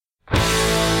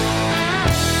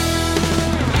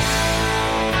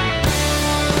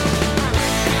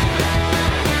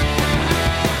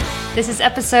This is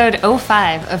episode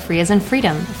 05 of Free as in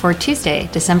Freedom for Tuesday,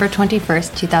 December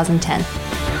 21st, 2010.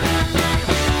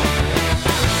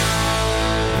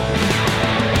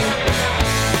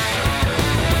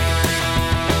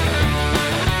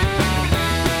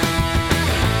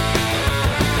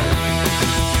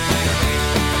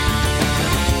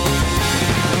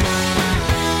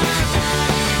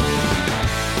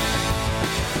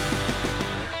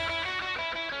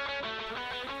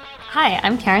 Hi,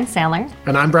 I'm Karen Sandler.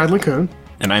 And I'm Bradley Kuhn.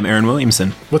 And I'm Aaron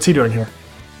Williamson. What's he doing here?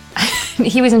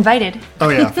 He was invited. Oh,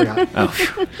 yeah, I forgot.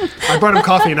 I brought him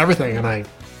coffee and everything,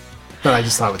 but I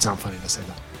just thought it would sound funny to say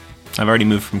that. I've already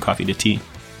moved from coffee to tea.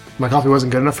 My coffee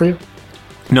wasn't good enough for you?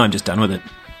 No, I'm just done with it.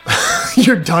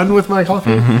 You're done with my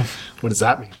coffee? Mm-hmm. What does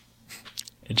that mean?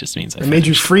 It just means I made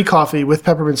you free coffee with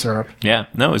peppermint syrup. Yeah,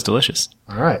 no, it was delicious.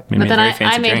 All right. But then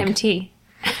I made him tea.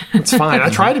 It's fine. I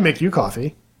tried to make you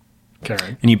coffee,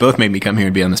 Karen. And you both made me come here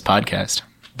to be on this podcast.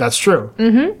 That's true.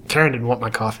 Mm-hmm. Karen didn't want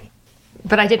my coffee.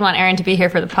 But I did want Aaron to be here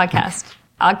for the podcast.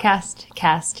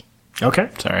 Cast. Okay.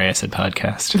 Sorry, I said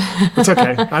podcast. It's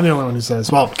okay. I'm the only one who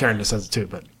says, well, Karen just says it too,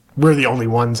 but we're the only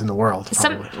ones in the world.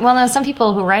 Some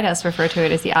people who write us refer to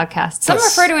it as the Oddcast. Some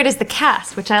refer to it as the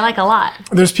cast, which I like a lot.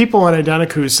 There's people at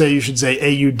Identica who say you should say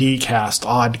AUDcast,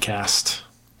 Oddcast,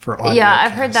 for audio. Yeah,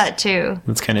 I've heard that too.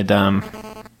 That's kind of dumb.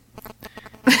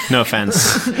 No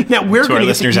offense now, we're to our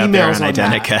listeners out there on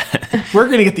Identica. We're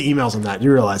going to get the emails on that.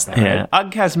 You realize that, yeah. Right?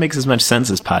 Oddcast makes as much sense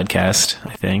as podcast,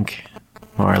 I think,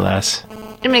 more or less.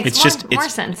 It makes more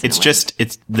sense.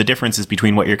 It's the difference is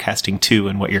between what you're casting to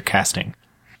and what you're casting.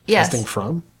 Yes. Casting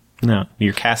from? No,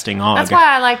 you're casting all. That's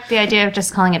why I like the idea of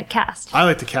just calling it a cast. I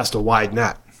like to cast a wide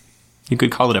net. You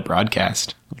could call it a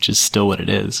broadcast, which is still what it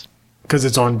is. Because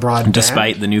it's on broadband?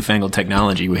 Despite the newfangled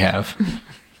technology we have.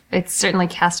 It's certainly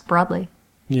cast broadly.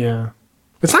 Yeah.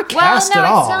 It's not cast at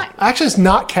all. Actually, it's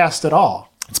not cast at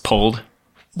all. It's pulled.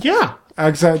 Yeah.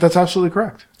 Exactly. That's absolutely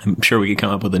correct. I'm sure we could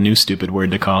come up with a new stupid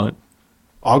word to call it.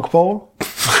 Ogpole?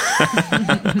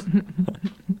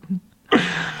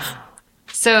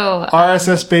 So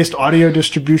RSS-based audio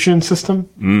distribution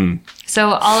system? So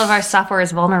all of our software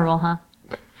is vulnerable, huh?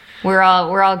 We're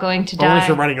all going to die. Only if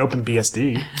you're running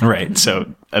OpenBSD. Right.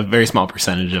 So a very small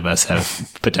percentage of us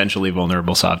have potentially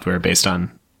vulnerable software based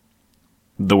on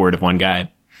the word of one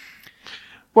guy.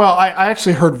 Well, I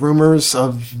actually heard rumors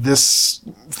of this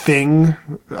thing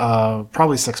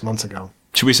probably 6 months ago.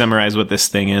 Should we summarize what this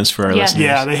thing is for our listeners?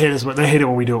 Yeah, they hate us. They hate it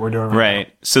when we do what we're doing right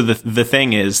now. So the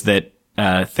thing is that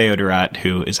Theodorat,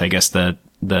 who is, I guess, the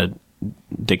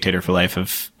dictator for life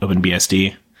of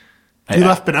OpenBSD. He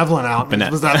left benevolent out.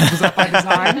 Was that by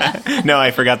design? No, I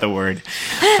forgot the word.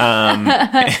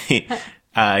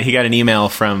 He got an email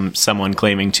from someone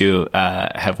claiming to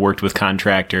have worked with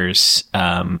contractors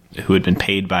who had been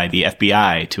paid by the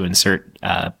FBI to insert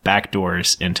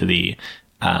backdoors into the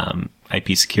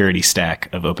IP security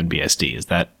stack of OpenBSD. Is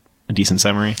that a decent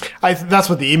summary? That's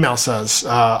what the email says.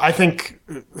 I think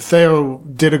Theo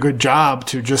did a good job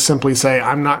to just simply say,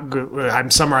 I'm not good. I'm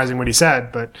summarizing what he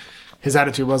said, but his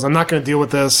attitude was, I'm not going to deal with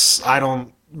this. I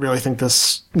don't really think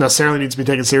this necessarily needs to be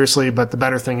taken seriously, but the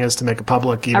better thing is to make it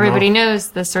public. Everybody knows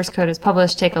the source code is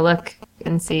published. Take a look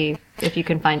and see if you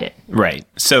can find it. Right.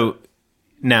 So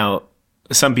now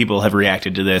some people have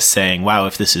reacted to this saying, wow,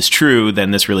 if this is true,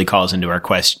 then this really calls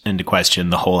into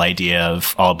question the whole idea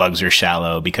of all bugs are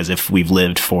shallow, because if we've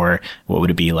lived for, what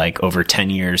would it be, like over 10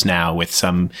 years now with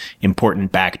some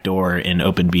important backdoor in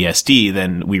OpenBSD,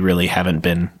 then we really haven't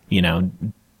been,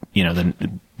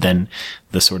 then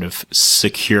the sort of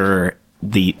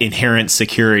the inherent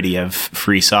security of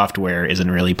free software isn't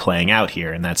really playing out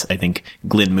here. And that's, I think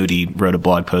Glyn Moody wrote a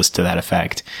blog post to that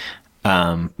effect.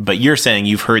 But you're saying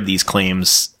you've heard these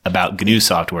claims about GNU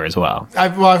software as well.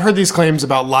 I've heard these claims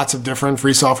about lots of different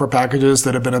free software packages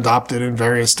that have been adopted in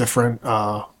various different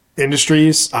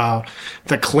industries.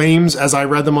 The claims, as I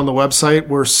read them on the website,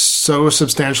 were so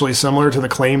substantially similar to the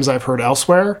claims I've heard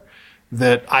elsewhere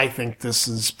that I think this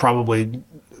is probably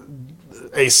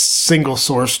a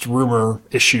single-sourced rumor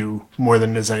issue more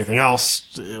than it is anything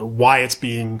else. Why it's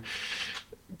being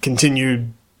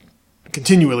continually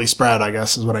spread, I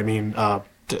guess, is what I mean.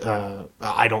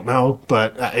 I don't know,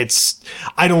 but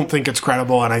I don't think it's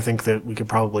credible, and I think that we could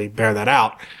probably bear that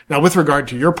out. Now, with regard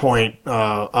to your point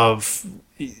of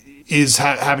is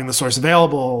having the source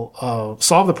available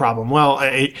solve the problem? Well,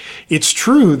 it's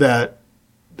true that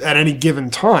at any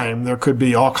given time, there could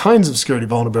be all kinds of security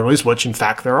vulnerabilities, which in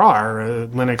fact there are.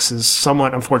 Linux is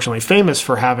somewhat, unfortunately, famous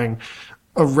for having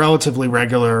a relatively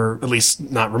regular, at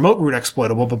least not remote root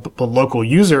exploitable, but local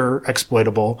user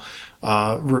exploitable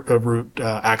root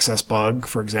access bug,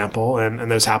 for example, and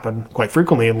those happen quite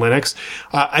frequently in Linux.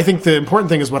 I think the important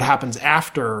thing is what happens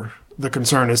after the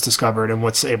concern is discovered and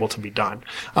what's able to be done.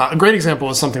 A great example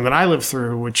is something that I lived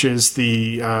through, which is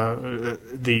the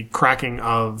cracking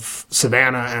of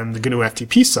Savannah and the GNU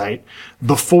FTP site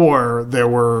before there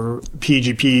were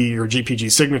PGP or GPG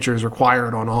signatures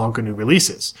required on all GNU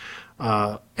releases.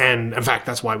 And in fact,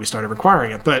 that's why we started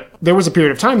requiring it. But there was a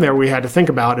period of time there we had to think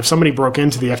about if somebody broke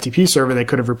into the FTP server, they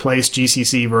could have replaced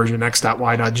GCC version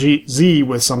x.y.z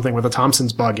with something with a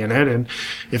Thompson's bug in it. And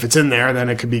if it's in there, then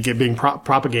it could be being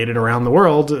propagated around the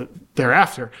world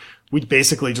thereafter. We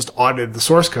basically just audited the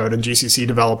source code, and GCC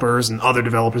developers and other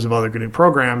developers of other GNU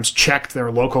programs checked their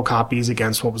local copies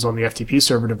against what was on the FTP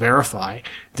server to verify,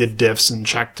 did diffs and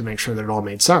checked to make sure that it all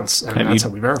made sense. And that's how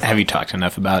we verified. Have you talked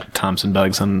enough about Thompson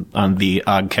bugs on the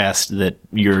Oggcast that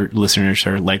your listeners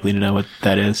are likely to know what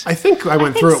that is? I think I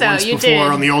went through it once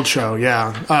before on the old show,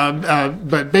 yeah.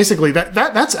 But basically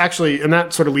that's actually, and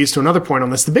that sort of leads to another point on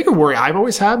this. The bigger worry I've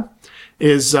always had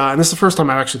is, and this is the first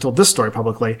time I've actually told this story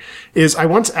publicly, is I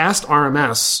once asked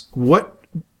RMS what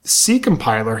C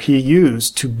compiler he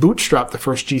used to bootstrap the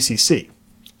first GCC.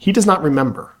 He does not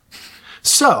remember.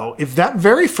 So if that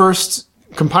very first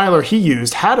compiler he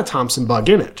used had a Thompson bug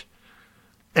in it,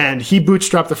 and he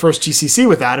bootstrapped the first GCC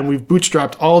with that, and we've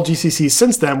bootstrapped all GCCs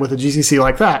since then with a GCC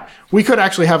like that, we could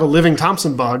actually have a living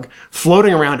Thompson bug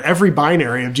floating around every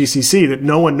binary of GCC that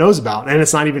no one knows about, and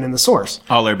it's not even in the source.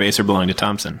 All our base are belonging to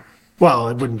Thompson. Well,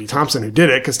 it wouldn't be Thompson who did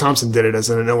it, because Thompson did it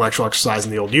as an intellectual exercise in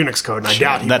the old Unix code, and I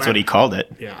doubt that's what he called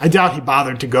it. Yeah, I doubt he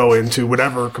bothered to go into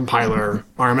whatever compiler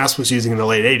RMS was using in the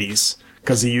late 80s,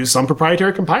 because he used some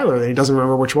proprietary compiler and he doesn't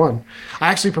remember which one. I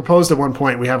actually proposed at one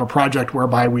point we have a project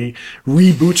whereby we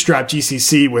re-bootstrap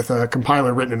GCC with a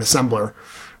compiler written in assembler.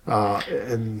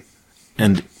 And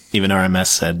even RMS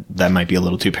said that might be a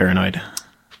little too paranoid.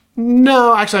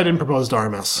 No, actually, I didn't propose to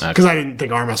RMS because I didn't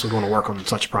think RMS would want to work on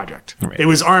such a project. Right. It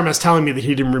was RMS telling me that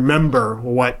he didn't remember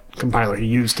what compiler he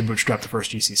used to bootstrap the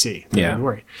first GCC. Yeah.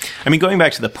 Worry. I mean, going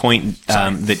back to the point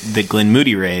that Glenn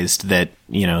Moody raised, that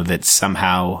that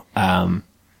somehow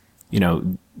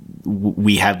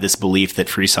we have this belief that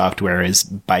free software is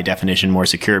by definition more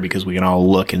secure because we can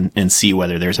all look and see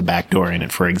whether there's a backdoor in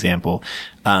it, for example.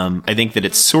 I think that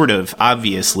it's sort of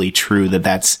obviously true that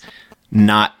that's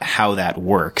not how that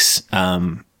works.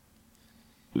 Bugs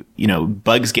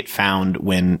get found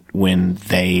when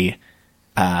they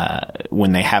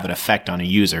have an effect on a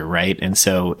user, right? And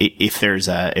so if there's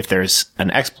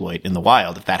an exploit in the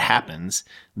wild, if that happens,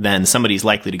 then somebody's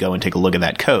likely to go and take a look at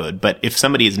that code. But if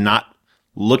somebody is not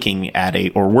looking at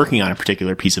or working on a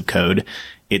particular piece of code,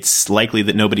 it's likely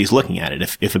that nobody's looking at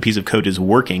it. If a piece of code is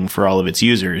working for all of its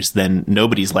users, then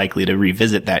nobody's likely to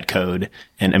revisit that code.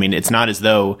 And I mean, it's not as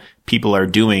though people are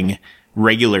doing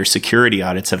regular security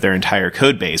audits of their entire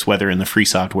code base, whether in the free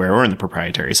software or in the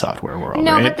proprietary software world.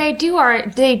 No, right? but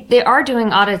they are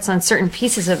doing audits on certain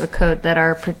pieces of a code that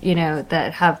are,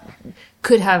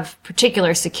 could have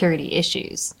particular security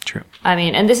issues. True. I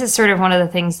mean, and this is sort of one of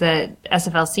the things that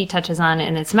SFLC touches on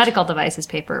in its medical devices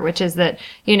paper, which is that,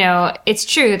 it's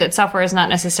true that software is not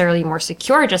necessarily more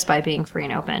secure just by being free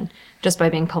and open, just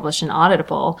by being published and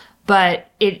auditable,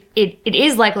 but it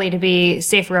is likely to be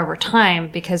safer over time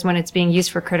because when it's being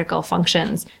used for critical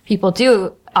functions, people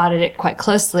do audit it quite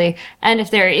closely. And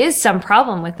if there is some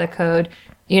problem with the code,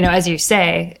 as you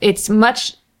say, it's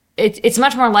much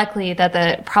more likely that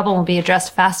the problem will be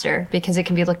addressed faster because it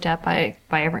can be looked at by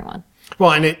everyone.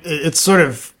 Well, and it's sort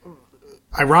of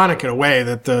ironic in a way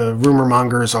that the rumor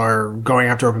mongers are going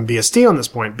after OpenBSD on this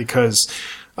point because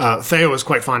Theo is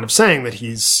quite fond of saying that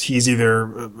he's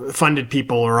either funded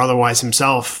people or otherwise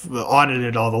himself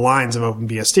audited all the lines of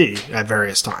OpenBSD at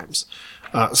various times.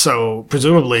 So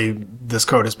presumably this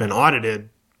code has been audited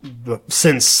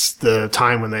since the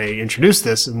time when they introduced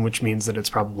this, and which means that it's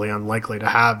probably unlikely to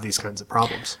have these kinds of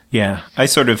problems. Yeah.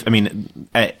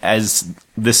 As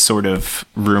this sort of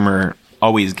rumor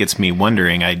always gets me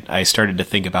wondering, I started to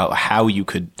think about how you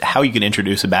could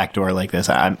introduce a backdoor like this.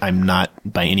 I'm not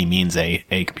by any means a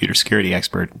computer security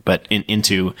expert, but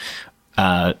into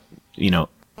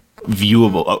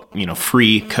viewable,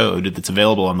 free code that's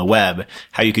available on the web,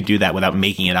 how you could do that without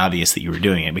making it obvious that you were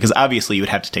doing it. Because obviously you would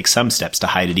have to take some steps to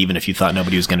hide it, even if you thought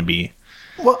nobody was going to be.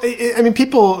 Well, I mean,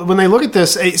 people, when they look at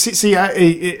this,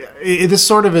 this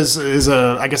sort of is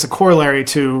a corollary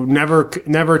to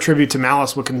never attribute to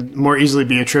malice what can more easily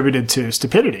be attributed to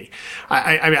stupidity.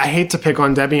 I hate to pick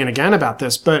on Debian again about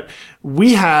this, but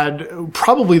we had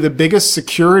probably the biggest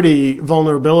security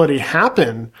vulnerability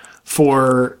happen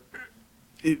for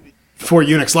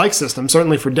Unix-like systems,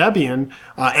 certainly for Debian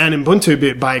and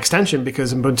Ubuntu by extension,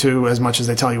 because Ubuntu, as much as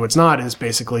they tell you it's not, is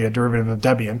basically a derivative of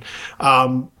Debian.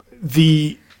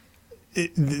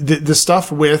 The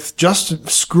stuff with just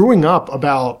screwing up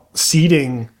about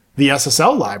seeding the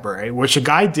SSL library, which a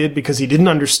guy did because he didn't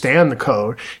understand the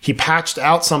code. He patched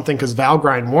out something because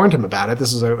Valgrind warned him about it.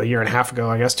 This is a year and a half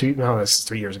ago, I guess. This is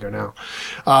 3 years ago now.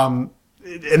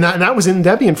 And that was in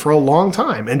Debian for a long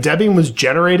time. And Debian was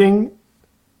generating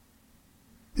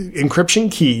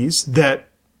encryption keys that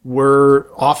were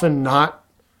often often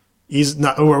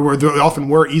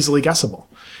were easily guessable.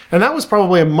 And that was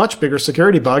probably a much bigger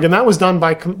security bug. And that was done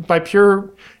by pure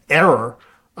error.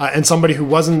 And somebody who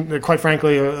wasn't, quite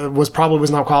frankly, was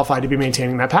not qualified to be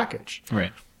maintaining that package.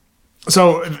 Right.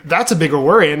 So that's a bigger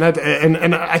worry, and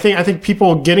I think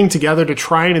people getting together to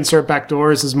try and insert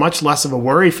backdoors is much less of a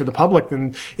worry for the public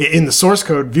than in the source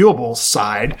code viewable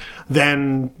side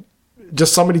than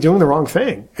just somebody doing the wrong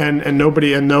thing, and no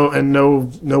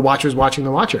watchers watching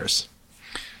the watchers.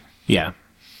 Yeah.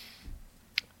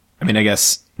 I mean, I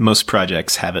guess most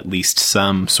projects have at least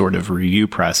some sort of review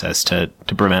process to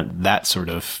prevent that sort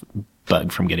of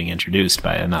bug from getting introduced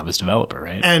by a novice developer,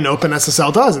 right? And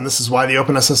OpenSSL does, and this is why the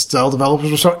OpenSSL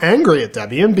developers were so angry at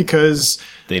Debian, because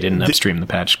they didn't upstream the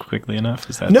patch quickly enough.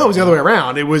 Is that no? It was the other way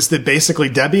around. It was that basically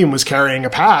Debian was carrying a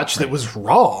patch that was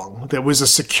wrong, that was a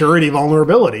security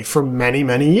vulnerability for many,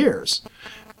 many years.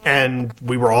 And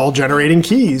we were all generating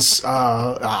keys.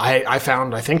 I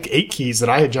found, I think, 8 keys that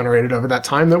I had generated over that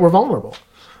time that were vulnerable.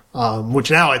 Which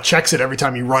now it checks it every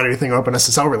time you run anything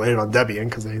OpenSSL related on Debian,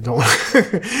 because they don't,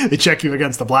 they check you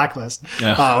against the blacklist.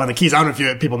 Yeah. And the keys, I don't know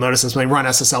if people notice this, when they run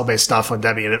SSL based stuff on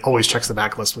Debian, it always checks the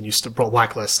backlist when you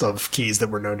blacklist of keys that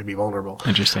were known to be vulnerable.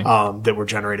 Interesting. That were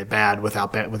generated bad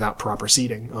without proper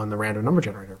seeding on the random number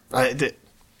generator. I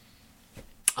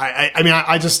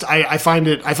find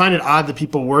it odd that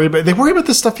people worry, but they worry about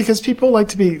this stuff because people like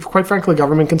to be, quite frankly,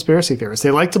 government conspiracy theorists.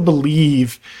 They like to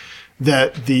believe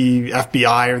that the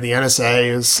FBI or the NSA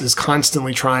is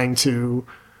constantly trying to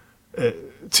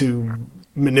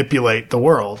manipulate the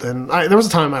world. And there was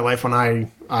a time in my life when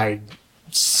I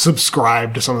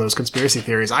subscribed to some of those conspiracy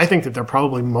theories. I think that they're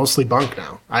probably mostly bunk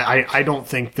now. I don't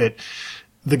think that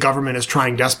the government is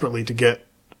trying desperately to get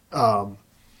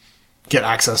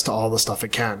access to all the stuff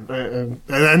it can.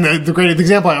 And the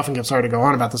example I often give, sorry to go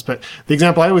on about this, but the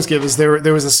example I always give is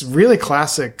there was this really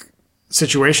classic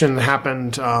situation that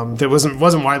happened that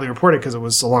wasn't widely reported because it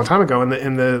was a long time ago.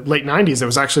 In the late 90s, there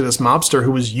was actually this mobster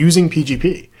who was using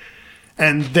PGP.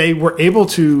 And they were able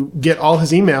to get all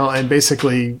his email and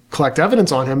basically collect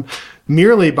evidence on him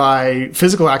merely by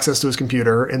physical access to his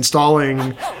computer,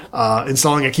 installing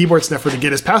a keyboard sniffer to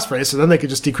get his passphrase, so then they could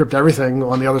just decrypt everything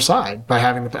on the other side by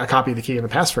having a copy of the key and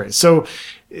the passphrase. So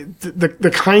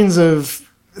the kinds of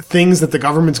things that the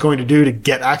government's going to do to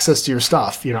get access to your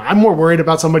stuff, I'm more worried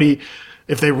about somebody,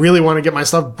 if they really want to get my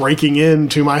stuff, breaking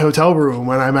into my hotel room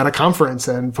when I'm at a conference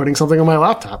and putting something on my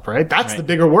laptop, right? That's the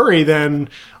bigger worry than,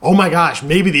 oh my gosh,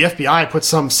 maybe the FBI put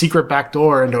some secret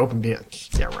backdoor into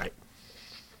OpenVN. Yeah, right.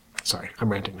 Sorry, I'm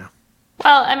ranting now.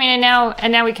 Well, I mean,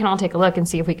 and now we can all take a look and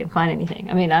see if we can find anything.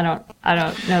 I mean, I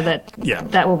don't know that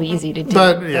that will be easy to do.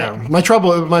 But my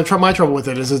trouble with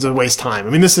it is it's a waste of time.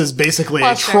 I mean, this is basically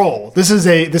a troll. This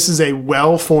is a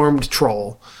well-formed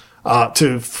troll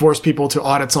to force people to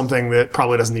audit something that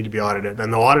probably doesn't need to be audited,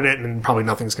 and they'll audit it, and probably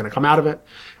nothing's going to come out of it.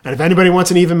 And if anybody wants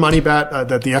an even money bet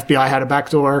that the FBI had a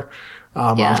backdoor,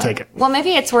 I'll take it. Well,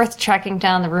 maybe it's worth tracking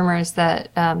down the rumors that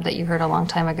you heard a long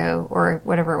time ago, or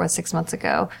whatever it was, 6 months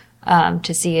ago.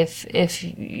 To see if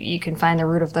you can find the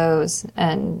root of those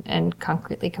and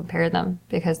concretely compare them,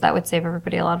 because that would save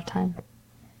everybody a lot of time.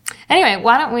 Anyway,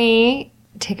 why don't we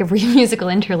take a brief musical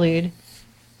interlude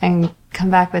and come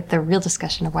back with the real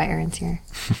discussion of why Aaron's here.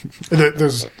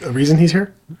 There's a reason he's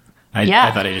here?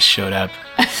 I thought I just showed up.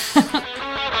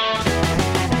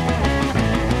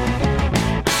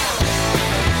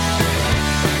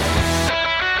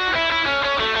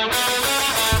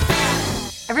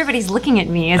 Everybody's looking at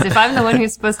me as if I'm the one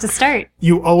who's supposed to start.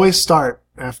 You always start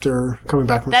after coming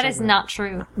back from That is not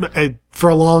true. For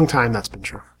a long time, that's been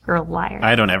true. You're a liar.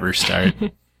 I don't ever start.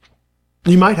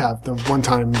 You might have the one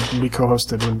time we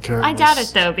co-hosted when Karen I doubt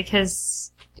it, though,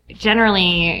 because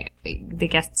generally the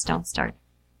guests don't start.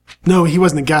 No, he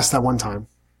wasn't a guest that one time.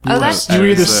 That's You true. were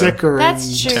either sick or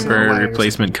That's true. Temporary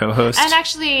replacement co-host. And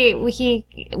actually,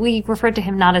 we referred to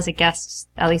him not as a guest,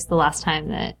 at least the last time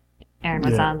that Aaron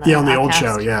was on the on the old podcast.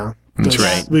 show, yeah. That's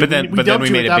right. But then we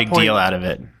made a big deal out of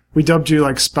it. We dubbed you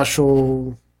like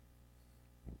special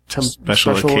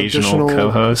occasional additional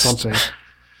co-host. something.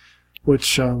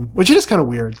 which it is kind of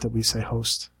weird that we say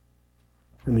host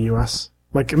in the U.S.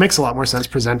 Like, it makes a lot more sense,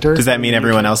 presenter. Does that mean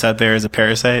everyone else out there is a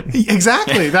parasite?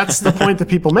 Exactly. That's the point that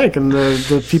people make, and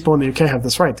the people in the UK have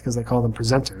this right because they call them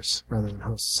presenters rather than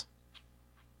hosts.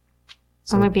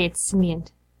 So maybe it's simian.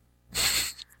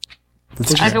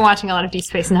 I've been watching a lot of Deep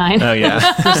Space Nine. Oh, yeah.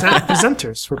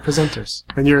 Presenters. We're presenters.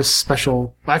 And you're a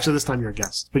special... Well, actually, this time you're a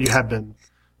guest. But you have been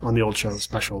on the old show,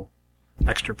 special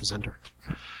extra presenter.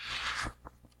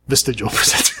 Vestigial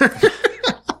presenter.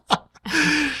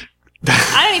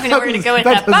 I don't even know where to go with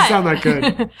that. That doesn't sound that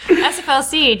good.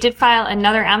 SFLC did file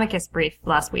another amicus brief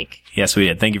last week. Yes, we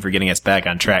did. Thank you for getting us back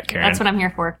on track, Karen. That's what I'm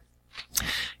here for.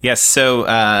 Yes, so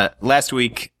last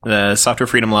week, the Software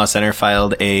Freedom Law Center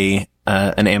filed an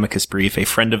amicus brief, a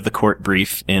friend of the court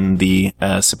brief in the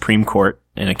Supreme Court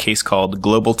in a case called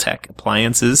Global Tech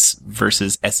Appliances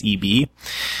versus SEB,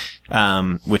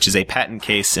 which is a patent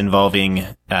case involving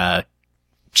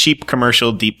cheap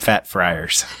commercial deep fat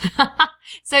fryers.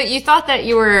 So you thought that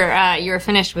you were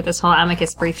finished with this whole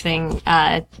amicus brief thing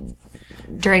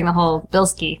during the whole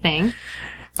Bilski thing.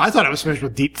 I thought I was finished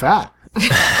with deep fat.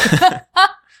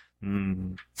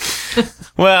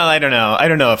 Well, I don't know. I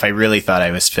don't know if I really thought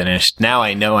I was finished. Now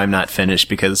I know I'm not finished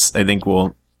because I think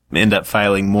we'll end up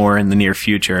filing more in the near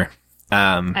future.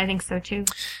 I think so too.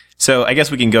 So I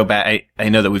guess we can go back. I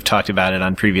know that we've talked about it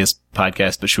on previous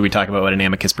podcasts, but should we talk about what an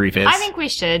amicus brief is? I think we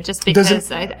should, just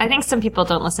because I think some people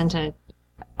don't listen to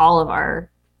all of our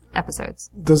episodes.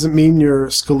 Does it mean you're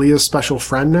Scalia's special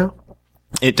friend now?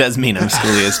 It does mean I'm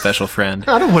Scalia's special friend.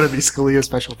 I don't want to be Scalia's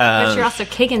special friend. But you're also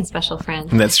Kagan's special friend.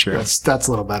 That's true. That's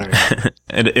a little better.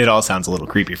 It all sounds a little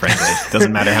creepy, frankly.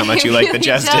 Doesn't matter how much you like the really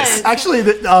justice. does. Actually,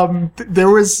 there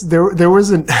was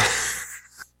an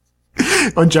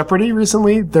on Jeopardy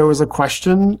recently. There was a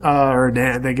question, or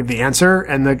they give the answer,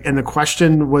 and the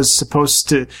question was supposed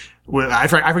to. I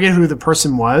forget who the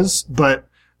person was, but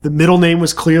the middle name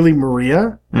was clearly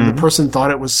Maria, and the person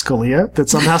thought it was Scalia. That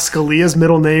somehow Scalia's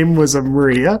middle name was a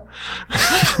Maria.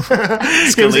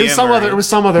 It was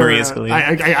some other. Maria Scalia.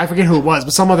 I forget who it was,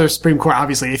 but some other Supreme Court,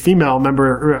 obviously a female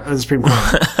member of the Supreme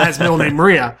Court, has middle name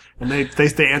Maria, and they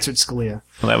answered Scalia.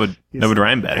 Well, that would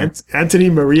rhyme better.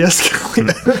 Anthony Maria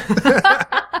Scalia.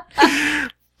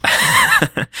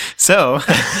 So,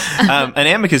 an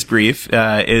amicus brief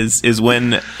is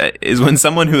when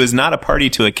someone who is not a party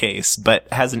to a case but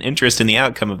has an interest in the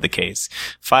outcome of the case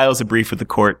files a brief with the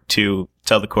court to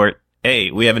tell the court,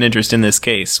 "Hey, we have an interest in this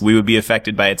case. We would be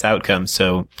affected by its outcome,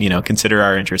 so consider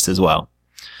our interest as well."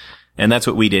 And that's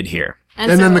what we did here.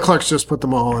 And then the clerks just put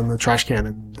them all in the trash can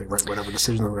and they write whatever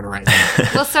decision they're going to write.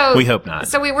 Well, so we hope not.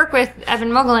 So we work with Evan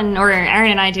Moglen, or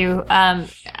Aaron and I do,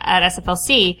 at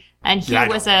SFLC. And he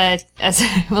was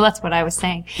well, that's what I was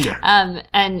saying. Yeah.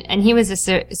 And he was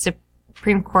a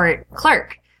Supreme Court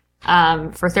clerk,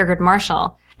 for Thurgood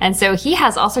Marshall. And so he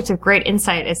has all sorts of great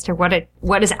insight as to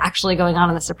what is actually going on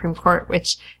in the Supreme Court,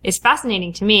 which is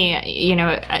fascinating to me,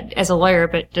 as a lawyer,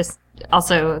 but just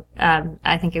also,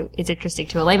 I think it's interesting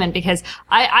to a layman because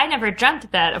I never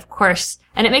dreamt that, of course,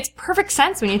 and it makes perfect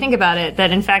sense when you think about it, that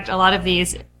in fact a lot of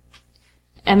these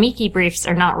amici briefs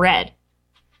are not read.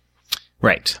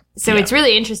 Right. So it's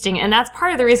really interesting. And that's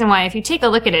part of the reason why, if you take a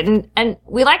look at it, and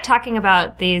we like talking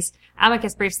about these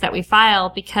amicus briefs that we file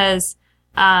because,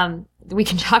 we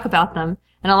can talk about them.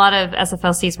 And a lot of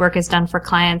SFLC's work is done for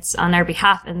clients on their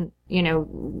behalf. And,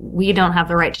 we don't have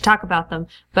the right to talk about them.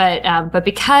 But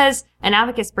because an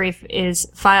amicus brief is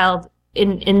filed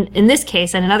in this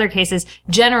case and in other cases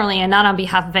generally and not on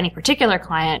behalf of any particular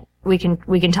client, we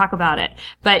can talk about it.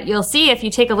 But you'll see if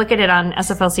you take a look at it on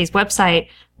SFLC's website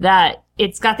that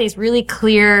it's got these really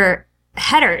clear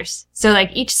headers. So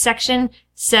like each section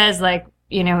says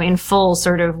in full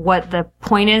sort of what the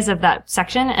point is of that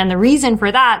section. And the reason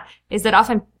for that is that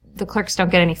often the clerks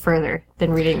don't get any further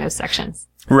than reading those sections.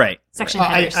 Right. Section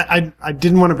headers. I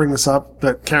didn't want to bring this up,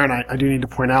 but Karen, I do need to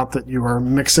point out that you are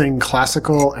mixing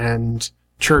classical and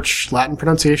church Latin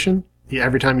pronunciation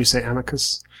every time you say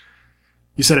amicus.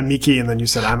 You said amici and then you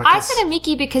said amicus. I said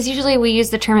amici because usually we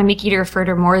use the term amici to refer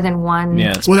to more than one.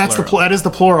 Yeah. Well, that is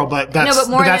the plural, but that's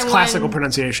classical one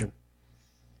pronunciation.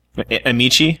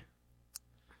 Amici?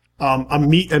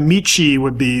 Amici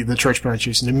would be the church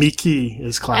pronunciation. Amici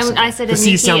is classical. And I said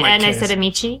amici and I said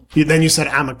amici. Then you said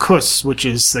amicus, which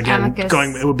is again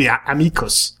it would be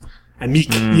amicus.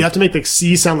 Amic. You have to make the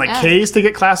C sound like K's to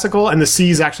get classical, and the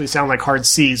C's actually sound like hard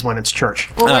C's when it's church.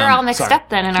 Well, we're all mixed up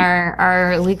then in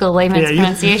our legal layman's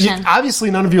pronunciation. Obviously,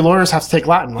 none of you lawyers have to take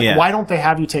Latin. Why don't they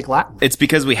have you take Latin? It's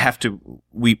because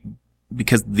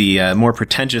because the more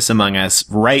pretentious among us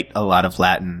write a lot of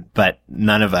Latin, but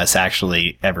none of us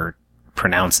actually ever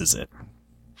pronounces it.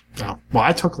 Oh, well,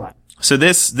 I took Latin. So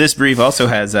this brief also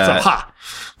has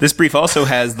this brief also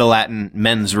has the Latin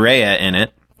mens rea in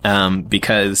it,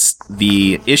 because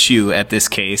the issue at this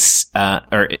case,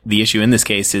 or the issue in this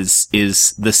case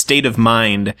is the state of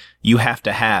mind you have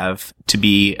to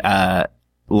be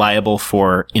liable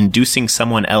for inducing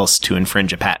someone else to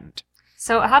infringe a patent.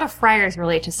 So how do friars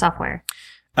relate to software?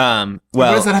 What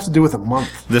does that have to do with a month?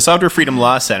 The Software Freedom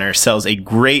Law Center sells a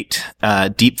great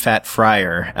deep fat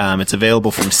fryer. It's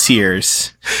available from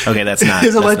Sears. Okay, that's not.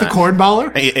 Is it like the corn baller?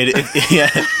 Yeah,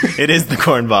 it is the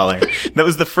corn baller. That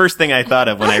was the first thing I thought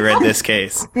of when I read this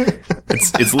case.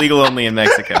 It's legal only in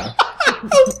Mexico.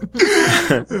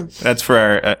 That's for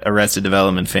our Arrested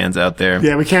Development fans out there.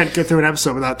 Yeah, we can't get through an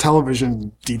episode without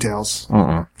television details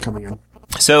coming in.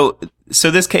 So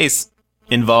this case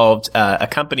involved a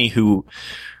company who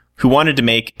wanted to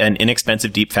make an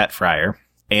inexpensive deep fat fryer,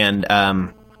 and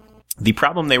the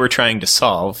problem they were trying to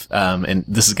solve, and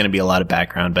this is going to be a lot of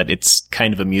background, but it's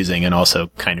kind of amusing and also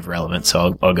kind of relevant,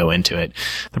 so I'll go into it.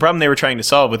 The problem they were trying to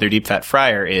solve with their deep fat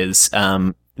fryer is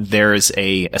there's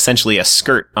essentially a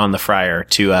skirt on the fryer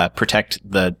to protect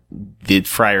the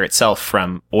fryer itself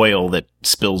from oil that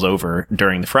spills over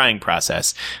during the frying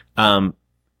process.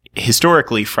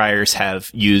 Historically, fryers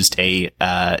have used a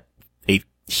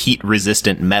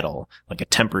heat-resistant metal, like a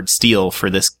tempered steel, for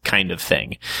this kind of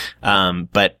thing.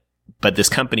 But this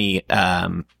company,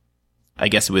 I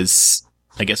guess it was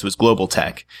Global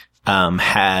Tech,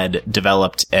 had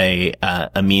developed a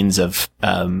means of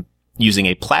using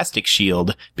a plastic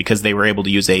shield, because they were able to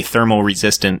use a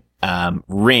thermal-resistant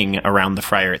ring around the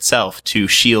fryer itself to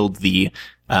shield the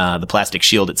plastic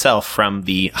shield itself from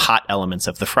the hot elements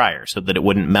of the fryer, so that it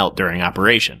wouldn't melt during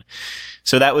operation.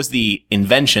 So that was the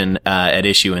invention at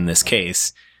issue in this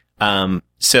case.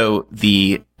 So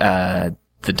the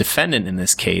defendant in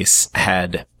this case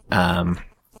had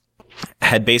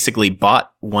basically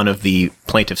bought one of the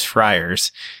plaintiff's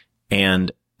fryers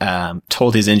and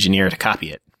told his engineer to copy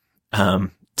it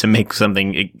to make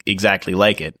something exactly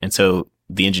like it. And so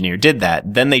the engineer did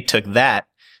that. Then they took that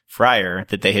fryer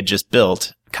that they had just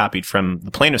built, copied from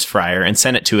the plaintiff's fryer, and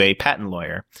sent it to a patent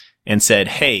lawyer and said,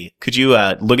 hey, could you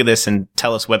look at this and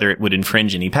tell us whether it would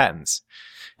infringe any patents?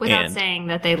 Without saying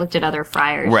that they looked at other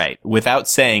fryers. Right. Without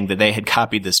saying that they had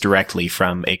copied this directly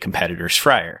from a competitor's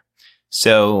fryer.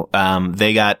 So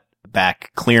they got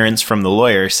back clearance from the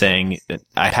lawyer saying,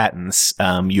 I patents,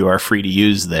 you are free to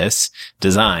use this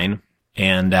design.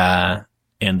 And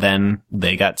then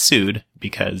they got sued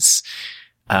because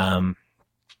there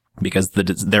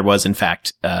was in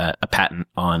fact a patent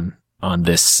on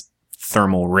this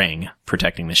thermal ring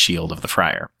protecting the shield of the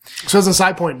fryer. So as a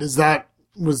side point,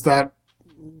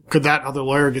 could that other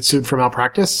lawyer get sued for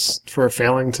malpractice for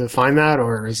failing to find that,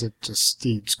 or is it just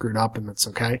he screwed up and that's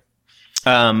okay?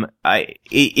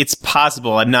 It's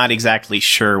possible. I'm not exactly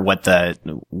sure what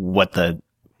the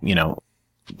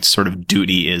sort of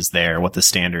duty is there, what the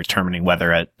standard determining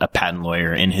whether a patent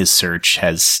lawyer in his search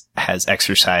has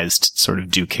exercised sort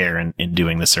of due care in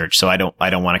doing the search. So I don't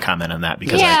want to comment on that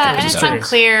because and it's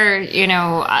unclear,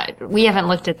 we haven't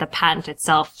looked at the patent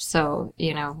itself. So,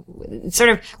 sort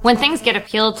of when things get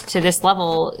appealed to this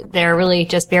level, they're really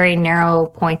just very narrow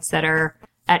points that are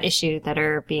at issue that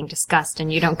are being discussed,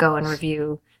 and you don't go and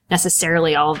review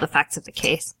necessarily all of the facts of the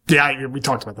case. Yeah, we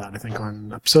talked about that, I think,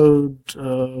 on episode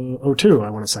 02, I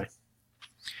want to say.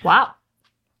 Wow.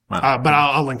 But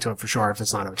I'll link to it for sure if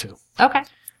it's not 02. Okay.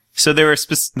 So there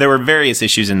were various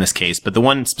issues in this case, but the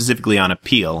one specifically on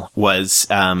appeal was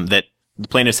that the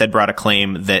plaintiffs had brought a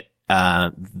claim that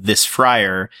this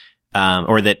fryer,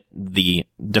 or that the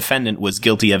defendant was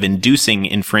guilty of inducing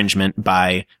infringement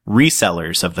by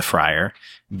resellers of the fryer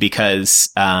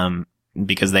because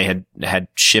they had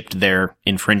shipped their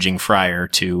infringing fryer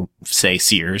to, say,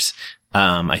 Sears.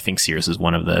 I think Sears is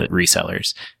one of the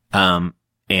resellers.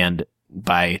 And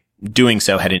by doing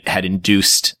so had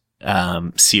induced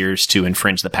Sears to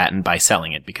infringe the patent by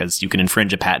selling it, because you can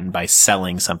infringe a patent by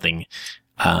selling something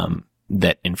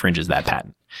that infringes that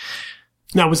patent.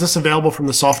 Now, was this available from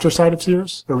the softer side of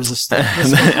Sears, or was this? I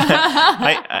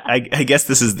guess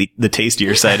this is the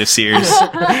tastier side of Sears.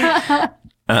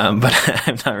 But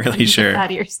I'm not really sure. Out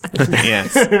of your stuff.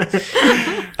 Yes.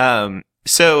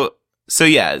 So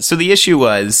the issue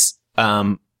was,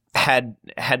 had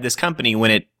this company,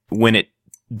 when it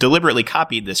deliberately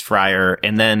copied this fryer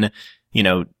and then,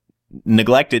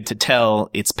 neglected to tell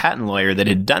its patent lawyer that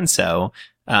it had done so,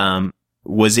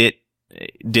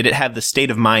 did it have the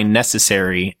state of mind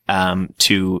necessary,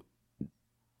 to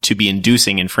be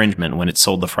inducing infringement when it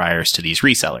sold the fryers to these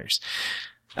resellers?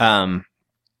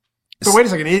 So wait a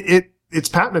second. Its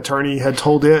patent attorney had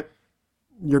told it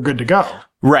you're good to go.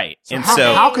 Right.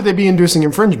 How could they be inducing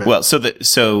infringement? Well, so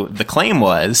the claim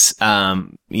was,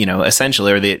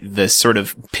 essentially, or the sort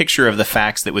of picture of the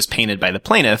facts that was painted by the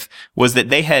plaintiff was that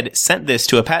they had sent this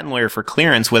to a patent lawyer for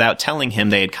clearance without telling him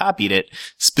they had copied it,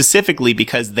 specifically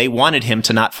because they wanted him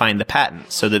to not find the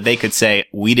patent so that they could say,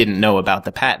 we didn't know about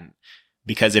the patent.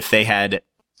 Because if they had,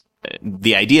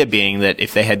 the idea being that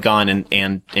if they had gone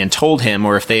and told him,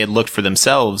 or if they had looked for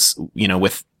themselves,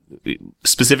 with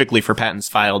specifically for patents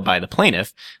filed by the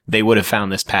plaintiff, they would have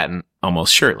found this patent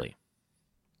almost surely.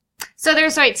 So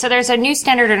there's a new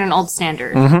standard and an old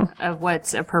standard of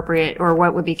what's appropriate or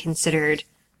what would be considered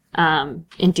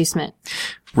inducement.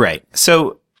 Right.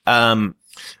 So, well,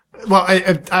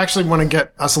 I actually want to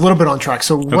get us a little bit on track.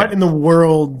 So what in the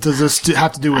world does this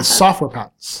have to do with software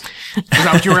patents? Is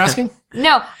that what you were asking?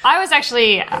 No, I was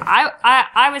actually, I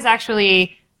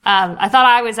thought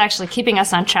I was actually keeping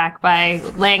us on track by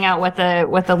laying out what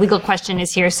the legal question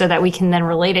is here so that we can then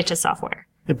relate it to software.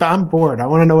 But I'm bored. I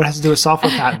want to know what it has to do with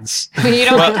software patents. You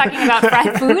don't like talking about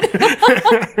fried food?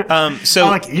 So I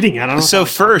like eating it. I don't know. So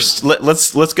first,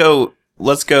 let's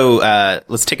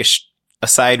take a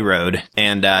side road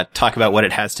and talk about what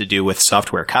it has to do with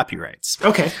software copyrights.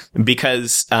 Okay.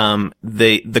 Because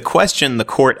the question the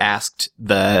court asked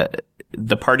the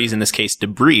parties in this case to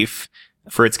brief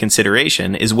for its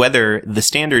consideration is whether the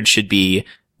standard should be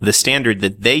the standard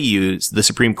that they used, the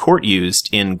Supreme Court used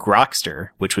in Grokster,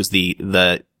 which was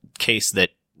the case that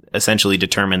essentially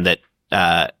determined that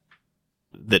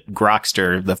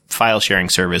Grokster, the file sharing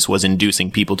service, was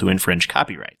inducing people to infringe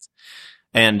copyrights.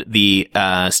 And the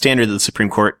standard that the Supreme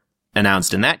Court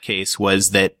announced in that case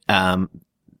was that the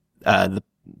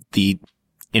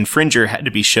infringer had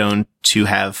to be shown to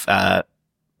have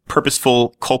purposeful,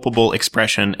 culpable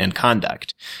expression and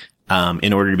conduct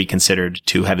in order to be considered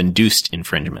to have induced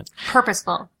infringement.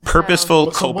 Purposeful,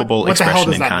 culpable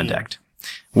expression and conduct.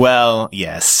 Well,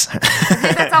 yes.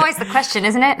 That's always the question,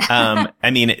 isn't it?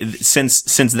 I mean, since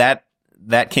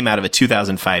that came out of a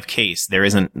 2005 case, there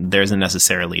isn't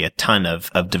necessarily a ton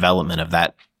of development of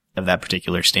that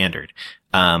particular standard.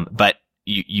 But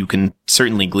you can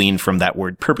certainly glean from that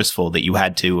word purposeful that you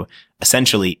had to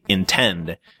essentially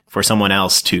intend for someone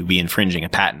else to be infringing a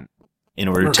patent in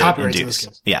order to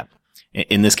induce. Yeah.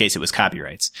 In this case, it was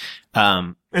copyrights.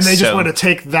 And they just want to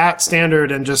take that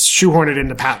standard and just shoehorn it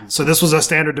into patents. So this was a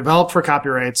standard developed for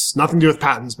copyrights, nothing to do with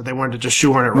patents, but they wanted to just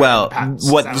shoehorn it right into patents.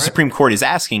 What the Supreme Court is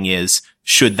asking is,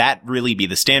 should that really be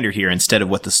the standard here instead of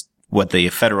what the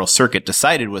Federal Circuit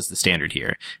decided was the standard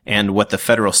here? And what the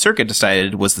Federal Circuit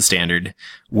decided was the standard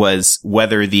was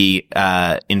whether the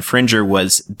infringer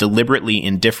was deliberately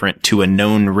indifferent to a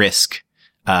known risk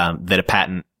that a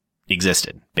patent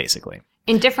existed, basically.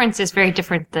 Indifference is very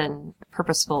different than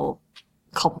purposeful,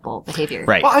 culpable behavior.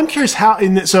 Right. Well, I'm curious how,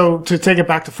 so to take it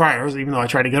back to Friars, even though I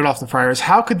tried to get it off the Friars,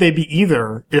 how could they be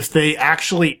either if they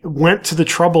actually went to the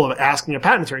trouble of asking a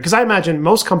patent attorney? Because I imagine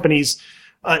most companies,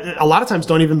 a lot of times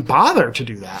don't even bother to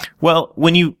do that. Well,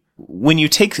 when you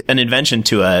take an invention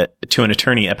to a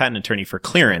patent attorney for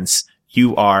clearance,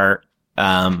 you are,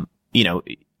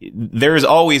 there is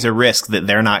always a risk that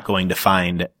they're not going to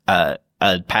find a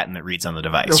patent that reads on the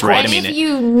device, right? And if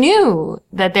you knew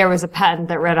that there was a patent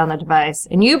that read on the device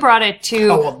and you brought it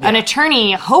to an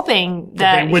attorney hoping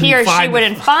that he or she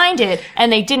wouldn't find it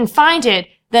and they didn't find it,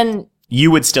 then you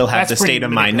would still have the state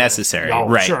of mind necessary,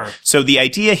 right? Sure. So the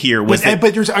idea here was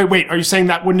wait, are you saying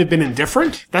that wouldn't have been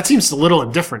indifferent? That seems a little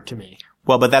indifferent to me.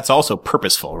 Well, but that's also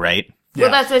purposeful, right? Yeah.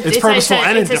 Well, it's purposeful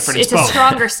and indifferent. It's a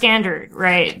stronger standard,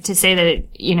 right? To say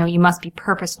that, you must be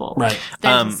purposeful. Right.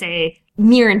 Than to say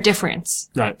mere indifference.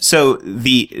 Right. So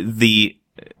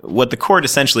what the court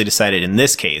essentially decided in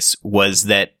this case was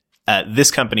that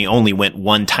this company only went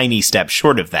one tiny step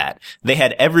short of that. They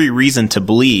had every reason to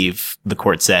believe, the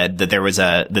court said, that there was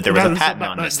a patent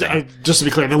on this thing. Just to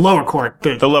be clear, the lower court.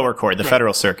 The lower court, the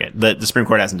Federal Circuit. The Supreme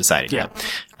Court hasn't decided yet.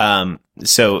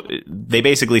 So they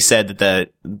basically said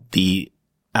that the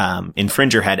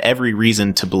infringer had every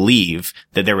reason to believe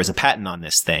that there was a patent on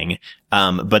this thing,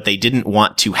 but they didn't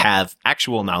want to have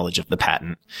actual knowledge of the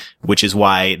patent, which is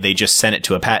why they just sent it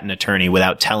to a patent attorney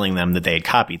without telling them that they had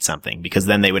copied something, because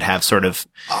then they would have sort of...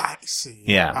 I see.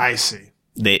 Yeah. I see.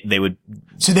 They would...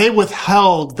 So they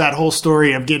withheld that whole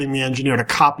story of getting the engineer to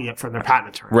copy it from their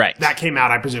patent attorney. Right. That came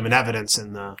out, I presume, in evidence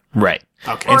in the... Right.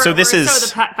 Okay. And so this is... So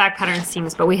the fact pattern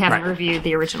seems, but we haven't reviewed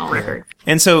the original record.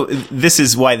 And so this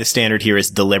is why the standard here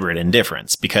is deliberate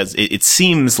indifference, because it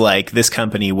seems like this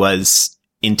company was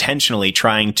intentionally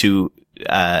trying to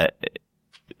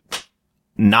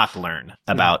not learn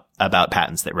about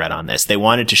patents that read on this. They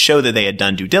wanted to show that they had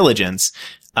done due diligence,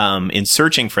 in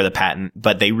searching for the patent,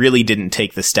 but they really didn't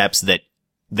take the steps that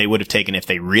they would have taken if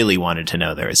they really wanted to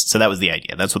know there is. So that was the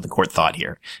idea. That's what the court thought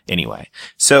here anyway.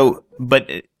 So, but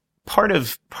part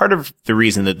of the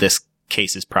reason that this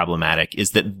case is problematic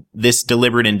is that this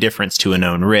deliberate indifference to a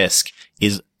known risk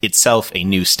is itself a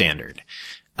new standard.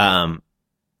 The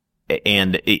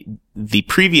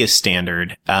previous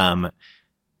standard,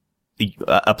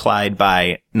 applied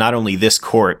by not only this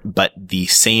court, but the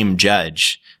same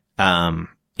judge,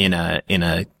 in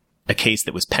a case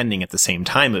that was pending at the same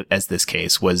time as this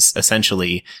case, was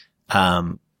essentially,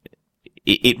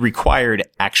 it required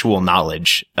actual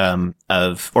knowledge,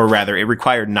 it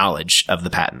required knowledge of the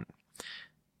patent.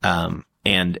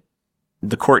 And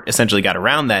the court essentially got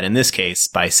around that in this case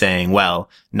by saying, well,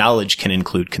 knowledge can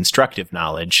include constructive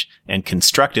knowledge, and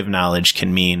constructive knowledge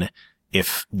can mean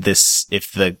if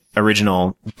the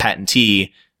original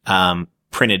patentee,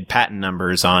 printed patent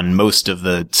numbers on most of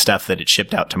the stuff that it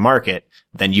shipped out to market,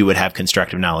 then you would have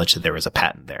constructive knowledge that there was a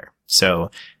patent there.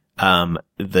 So,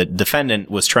 the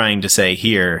defendant was trying to say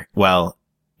here, well,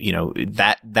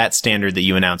 that standard that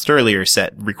you announced earlier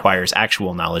requires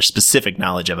actual knowledge, specific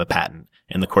knowledge of a patent.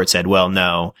 And the court said, well,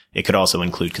 no, it could also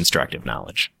include constructive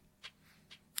knowledge.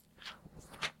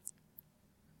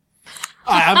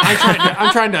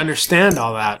 I'm trying to understand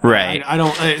all that. Right. I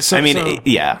don't.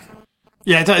 Yeah.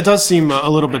 Yeah, it does seem a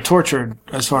little bit tortured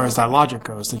as far as that logic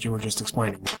goes that you were just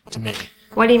explaining to me.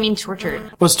 What do you mean tortured?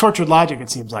 Well, it's tortured logic, it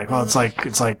seems like. Well, it's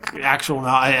like actual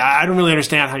knowledge. I don't really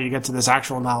understand how you get to this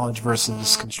actual knowledge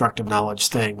versus constructive knowledge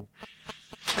thing.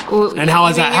 Well, and how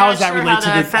does that relate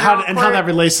how that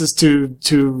relates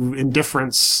to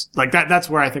indifference? Like that's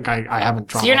where I think I haven't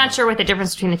drawn. So you're not sure what the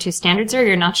difference between the two standards are?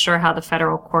 You're not sure how the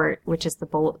federal court, which is the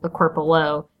court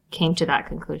below, came to that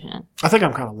conclusion? I think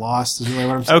I'm kind of lost, is really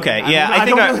what I'm saying. Okay, yeah. I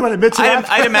don't really want to admit to that.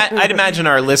 I'd imagine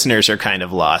our listeners are kind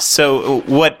of lost. So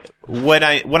what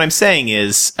I'm saying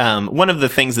is, one of the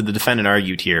things that the defendant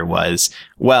argued here was,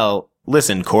 well,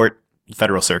 listen, court,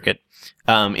 federal circuit,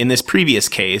 in this previous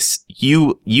case,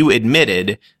 you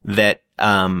admitted that,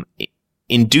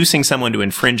 inducing someone to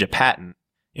infringe a patent,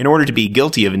 in order to be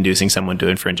guilty of inducing someone to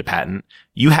infringe a patent,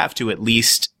 you have to at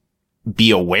least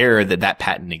be aware that that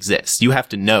patent exists. You have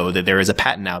to know that there is a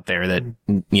patent out there that,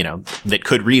 that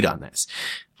could read on this.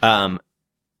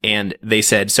 And they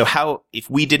said, so how, if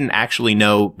we didn't actually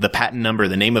know the patent number,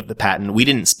 the name of the patent, we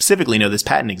didn't specifically know this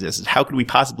patent existed, how could we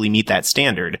possibly meet that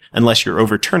standard unless you're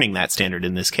overturning that standard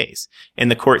in this case?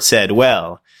 And the court said,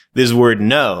 well, this word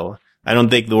no, I don't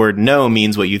think the word no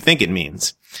means what you think it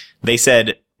means. They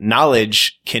said,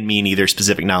 knowledge can mean either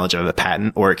specific knowledge of a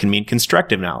patent or it can mean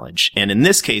constructive knowledge. And in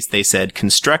this case, they said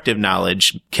constructive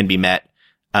knowledge can be met,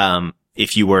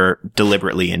 if you were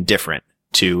deliberately indifferent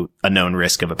to a known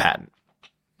risk of a patent.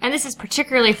 And this is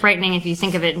particularly frightening if you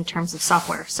think of it in terms of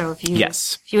software. So if you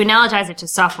analogize it to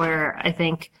software, I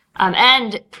think,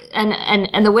 and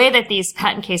the way that these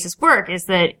patent cases work is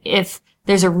that if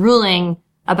there's a ruling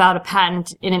about a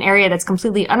patent in an area that's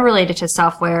completely unrelated to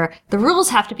software, the rules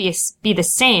have to be the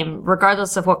same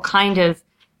regardless of what kind of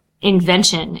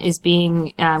invention is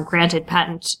being granted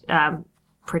patent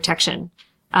protection.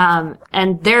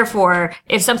 And therefore,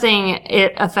 if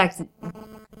it affects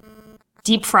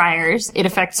deep fryers, it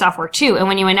affects software too. And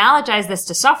when you analogize this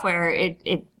to software,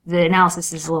 the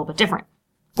analysis is a little bit different,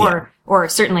 or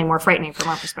certainly more frightening from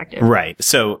our perspective. Right.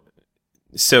 So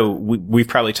we've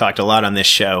probably talked a lot on this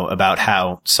show about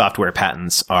how software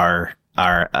patents are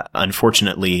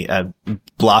unfortunately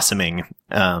blossoming,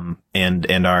 and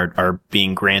are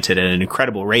being granted at an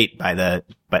incredible rate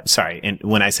and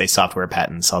when I say software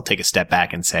patents, I'll take a step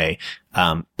back and say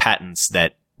patents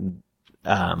that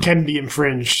can be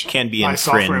infringed by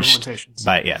software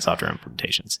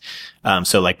implementations.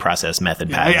 So like process method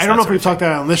patents. I don't know if we've talked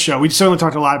about it on this show. We certainly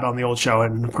talked a lot about it on the old show,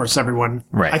 and of course everyone,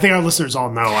 right. I think our listeners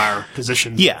all know our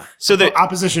position. Yeah. So the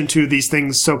opposition to these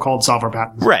things, so-called software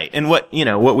patents. Right. And what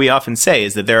we often say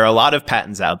is that there are a lot of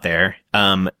patents out there.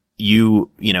 There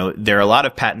are a lot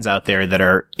of patents out there that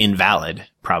are invalid,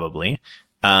 probably.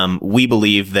 We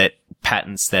believe that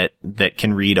patents that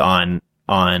can read on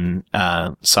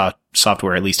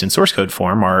software, at least in source code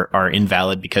form, are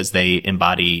invalid because they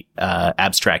embody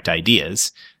abstract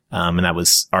ideas. And that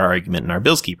was our argument in our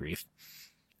Bilski brief.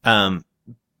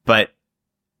 But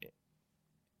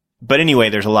anyway,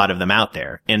 there's a lot of them out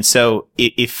there. And so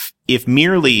if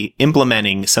merely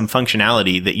implementing some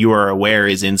functionality that you are aware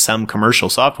is in some commercial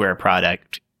software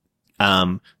product,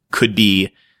 could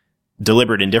be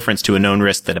deliberate indifference to a known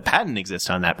risk that a patent exists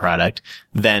on that product,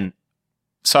 then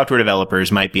software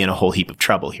developers might be in a whole heap of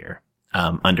trouble here,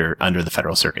 under the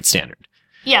Federal Circuit standard.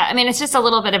 Yeah, I mean, it's just a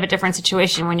little bit of a different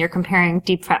situation when you're comparing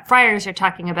deep fat fryers. You're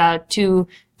talking about two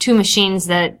machines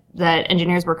that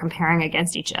engineers were comparing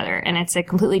against each other. And it's a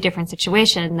completely different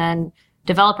situation than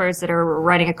developers that are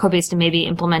writing a code base to maybe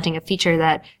implementing a feature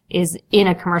that is in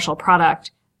a commercial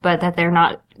product, but that they're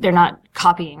not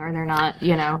copying, or they're not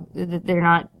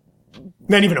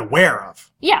even aware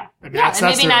of. Yeah. I mean, and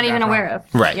maybe not even aware of.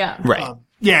 Right. Yeah. Right.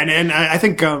 And I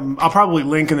think I'll probably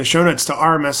link in the show notes to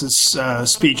RMS's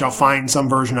speech. I'll find some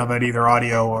version of it, either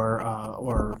audio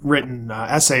or written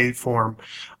essay form,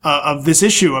 of this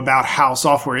issue about how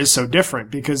software is so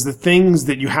different, because the things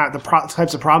that you have,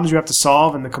 types of problems you have to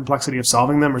solve and the complexity of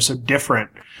solving them are so different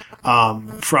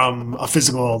from a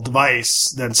physical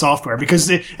device than software. Because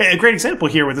a great example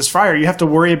here with this fryer, you have to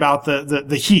worry about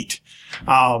the heat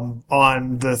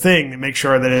on the thing to make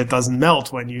sure that it doesn't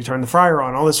melt when you turn the fryer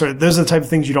on. All this those are the type of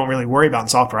things you don't really worry about in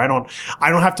software. I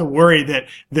don't have to worry that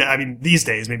I mean, these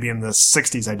days, maybe in the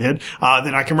 60s I did,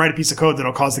 that I can write a piece of code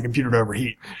that'll cause the computer to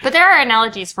overheat. But there are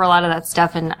analogies for a lot of that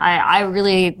stuff, and I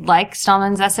really like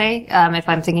Stallman's essay, if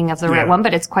I'm thinking of the right one,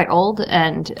 but it's quite old,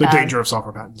 and The Danger of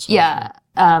Software Patents. Yeah.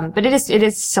 But it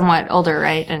is somewhat older,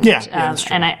 right? And, that's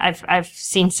true. and I've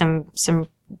seen some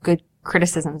good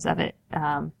criticisms of it.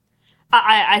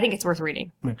 I think it's worth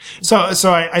reading.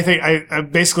 So I think I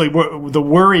basically the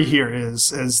worry here is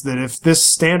that if this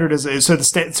standard is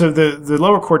the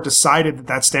lower court decided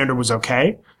that standard was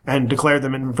okay and declared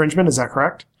them an infringement. Is that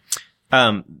correct?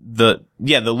 The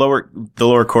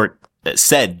lower court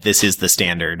said this is the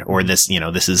standard, or this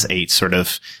is a sort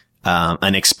of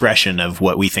an expression of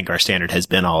what we think our standard has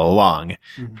been all along.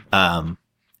 Mm-hmm.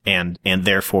 And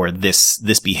therefore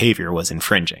this behavior was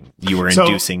infringing. You were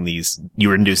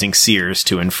inducing Sears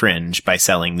to infringe by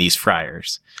selling these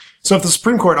fryers. So if the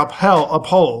Supreme Court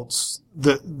upholds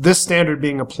this standard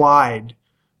being applied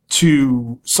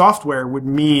to software would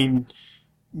mean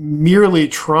merely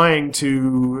trying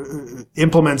to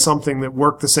implement something that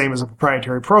worked the same as a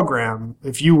proprietary program.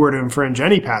 If you were to infringe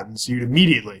any patents, you'd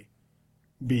immediately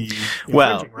be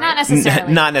well, right?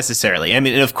 Not necessarily. I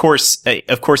mean, of course,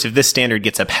 if this standard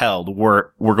gets upheld,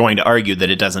 we're going to argue that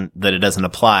it doesn't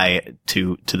apply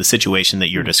to the situation that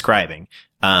you're describing,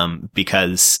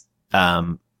 because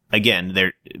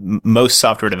again, most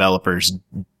software developers,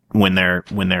 when they're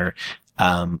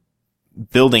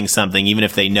building something, even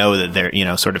if they know that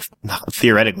they're sort of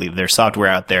theoretically there's software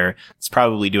out there that's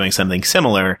probably doing something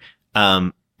similar,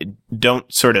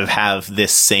 don't sort of have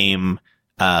this same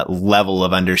level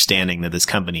of understanding that this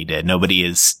company did. Nobody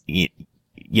is,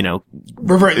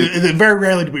 very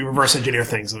rarely do we reverse engineer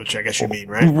things, which I guess you mean,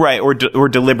 right? Right. Or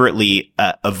deliberately,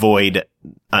 avoid,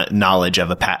 knowledge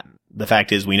of a patent. The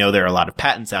fact is, we know there are a lot of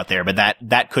patents out there, but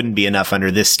that couldn't be enough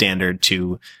under this standard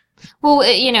to. Well,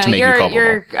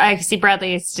 I see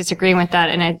Bradley is disagreeing with that.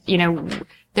 And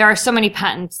there are so many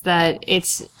patents that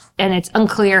it's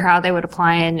unclear how they would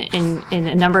apply in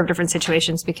a number of different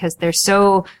situations, because they're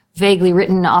so vaguely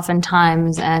written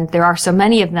oftentimes, and there are so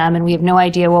many of them, and we have no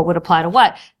idea what would apply to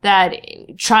what, that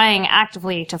trying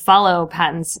actively to follow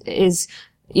patents is,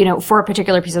 for a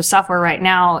particular piece of software right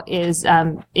now is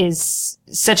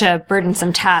such a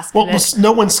burdensome task. Well,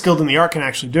 no one skilled in the art can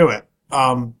actually do it.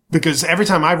 Because every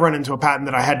time I've run into a patent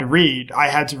that I had to read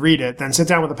it, then sit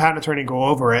down with a patent attorney, go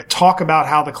over it, talk about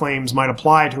how the claims might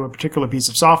apply to a particular piece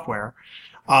of software,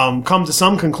 come to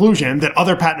some conclusion that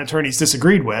other patent attorneys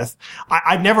disagreed with.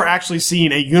 I've never actually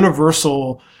seen a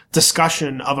universal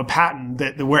discussion of a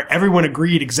patent where everyone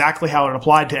agreed exactly how it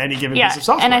applied to any given piece of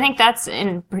software. And I think that's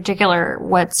in particular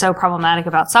what's so problematic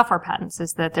about software patents,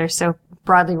 is that they're so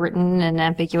broadly written and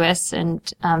ambiguous,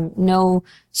 and no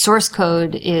source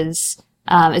code is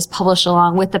published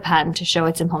along with the patent to show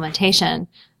its implementation.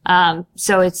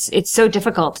 So it's so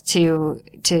difficult to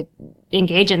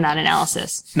engage in that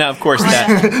analysis. Now, of course,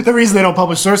 the reason they don't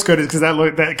publish source code is because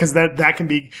that can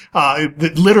be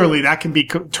literally that can be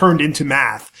turned into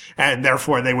math, and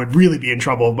therefore they would really be in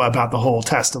trouble about the whole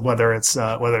test of whether it's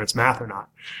math or not.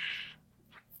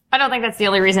 I don't think that's the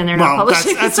only reason they're not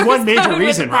publishing. That's one major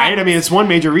reason, right? I mean, it's one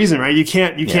major reason, right? You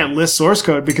can't list source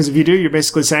code, because if you do, you're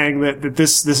basically saying that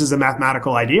this is a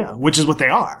mathematical idea, which is what they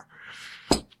are.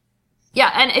 Yeah,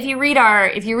 and if you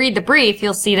read the brief,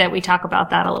 you'll see that we talk about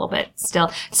that a little bit still.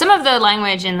 Some of the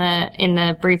language in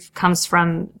the brief comes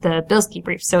from the Bilski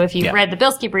brief. So if you've read the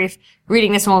Bilski brief,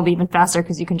 reading this one will be even faster,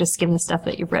 because you can just skim the stuff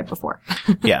that you've read before.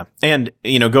 Yeah. And,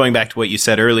 going back to what you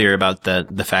said earlier about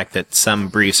the fact that some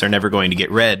briefs are never going to get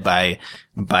read by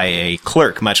a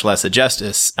clerk, much less a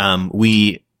justice,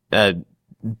 we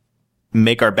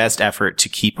make our best effort to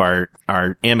keep our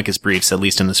amicus briefs, at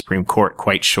least in the Supreme Court,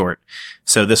 quite short.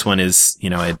 So this one is,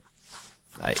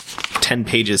 10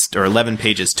 pages or 11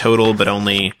 pages total, but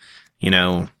only,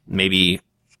 maybe,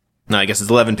 no, I guess it's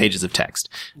 11 pages of text.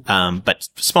 But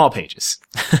small pages.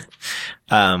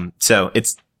 So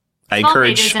I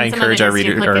encourage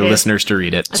our listeners to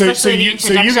read it. Especially the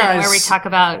introduction where we talk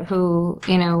about who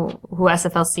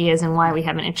SFLC is and why we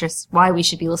have an interest, why we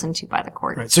should be listened to by the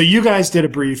court. Right. So you guys did a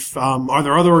brief. Are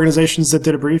there other organizations that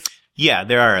did a brief? Yeah,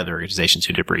 there are other organizations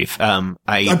who did a brief.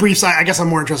 Briefs. I guess I'm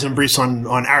more interested in briefs on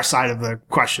our side of the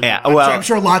question. Yeah, well, I'm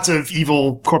sure lots of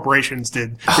evil corporations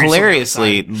did.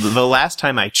 Hilariously, the last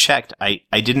time I checked, I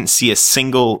didn't see a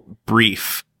single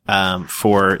brief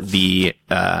for the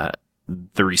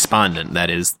respondent, that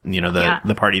is,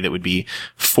 the party that would be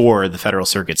for the Federal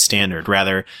Circuit standard.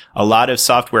 Rather, a lot of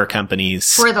software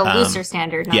companies for the looser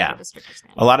standard, not the stricter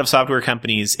standard. A lot of software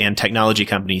companies and technology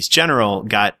companies general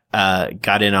got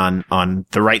in on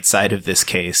the right side of this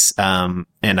case. And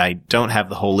I don't have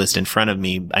the whole list in front of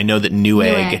me. I know that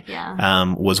Newegg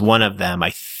was one of them. I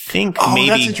think maybe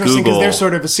that's interesting Google. Because they're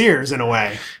sort of a Sears in a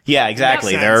way. Yeah,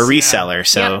 exactly. They're a reseller.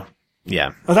 So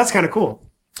yeah. Oh, that's kind of cool.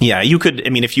 Yeah, you could,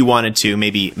 if you wanted to,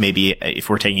 maybe if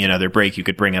we're taking another break, you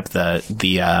could bring up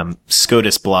the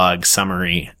SCOTUS blog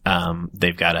summary.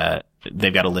 They've got a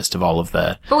list of all of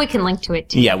the. But we can link to it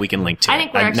too. Yeah, we can link to it. I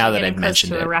think we're actually now that getting I've close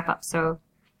mentioned to it. a wrap up. So.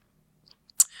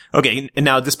 Okay, and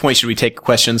now at this point, should we take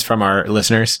questions from our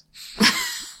listeners?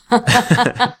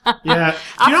 Yeah,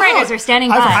 operators are standing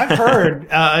by. I've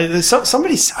heard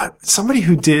somebody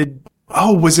who did.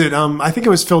 Oh, was it? I think it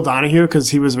was Phil Donahue,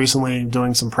 because he was recently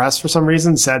doing some press for some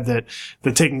reason, said that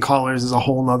taking callers is a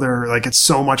whole nother, it's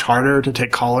so much harder to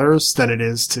take callers than it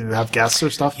is to have guests or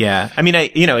stuff. Yeah. I mean,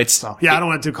 it's. I don't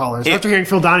want to do callers. After hearing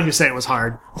Phil Donahue say it was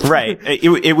hard. Right.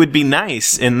 It would be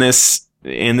nice in this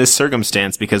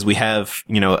circumstance, because we have,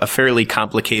 a fairly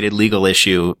complicated legal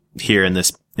issue here in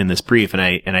this brief. And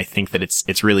I think that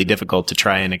it's really difficult to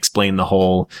try and explain the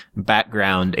whole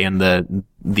background and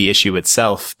the issue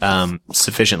itself,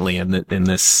 sufficiently in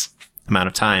this amount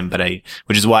of time.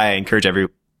 Which is why I encourage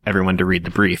everyone to read the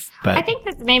brief. But I think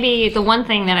that maybe the one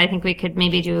thing that I think we could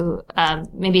maybe do,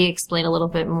 maybe explain a little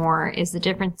bit more is the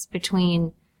difference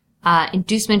between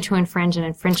inducement to infringe and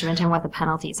infringement and what the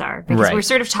penalties are. Because we're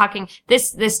sort of talking,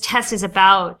 this test is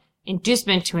about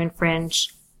inducement to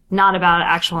infringe, not about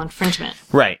actual infringement.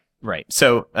 Right.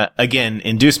 So, again,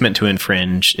 inducement to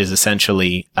infringe is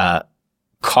essentially,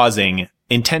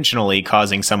 intentionally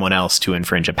causing someone else to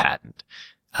infringe a patent.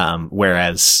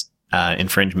 Whereas,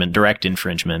 direct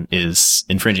infringement is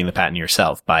infringing the patent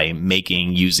yourself by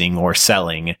making, using, or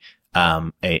selling,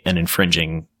 an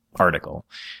infringing article.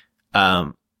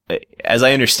 As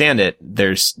I understand it,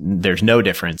 there's no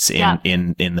difference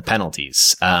in the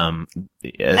penalties.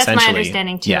 That's my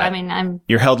understanding too. Yeah, I mean,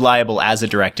 you're held liable as a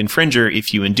direct infringer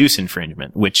if you induce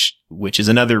infringement, which is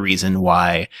another reason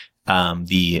why,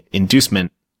 the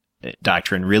inducement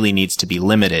doctrine really needs to be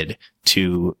limited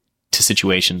to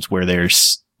situations where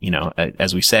there's,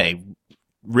 as we say,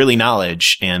 really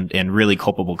knowledge and really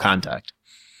culpable conduct.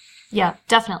 Yeah,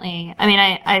 definitely. I mean,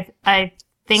 I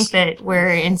think that we're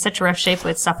in such rough shape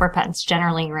with software patents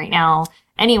generally right now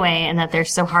anyway, and that they're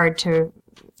so hard to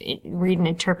read and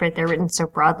interpret. They're written so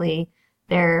broadly.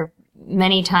 They're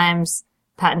many times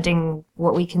patenting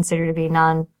what we consider to be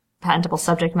non-patentable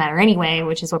subject matter anyway,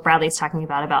 which is what Bradley's talking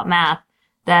about math,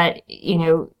 that,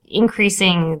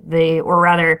 decreasing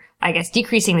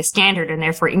the standard and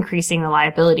therefore increasing the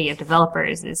liability of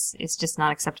developers is just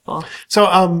not acceptable. So,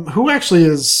 who actually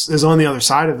is on the other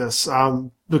side of this?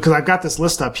 Because I've got this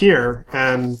list up here,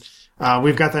 and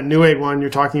we've got that Newegg one you're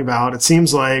talking about. It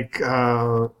seems like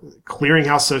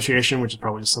Clearinghouse Association, which is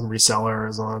probably just some reseller,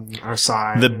 is on our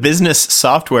side. The Business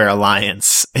Software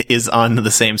Alliance is on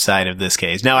the same side of this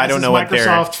case. Now, I don't know what they're...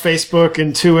 Microsoft, Facebook,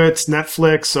 Intuit,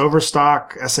 Netflix,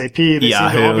 Overstock, SAP. They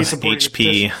Yahoo, seem to all be supporting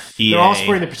HP, the EA. They're all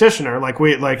supporting the petitioner, like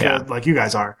you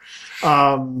guys are.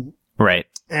 Right.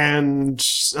 And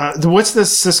what's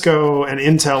this Cisco and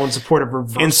Intel in support of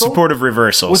reversal? In support of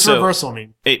reversal. What's reversal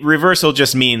mean? Reversal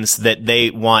just means that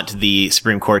they want the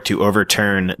Supreme Court to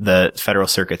overturn the Federal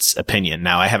Circuit's opinion.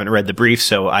 Now, I haven't read the brief,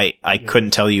 so I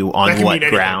couldn't tell you on what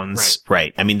grounds.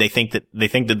 Right. I mean, they think that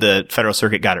the Federal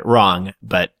Circuit got it wrong,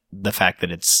 but the fact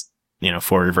that it's,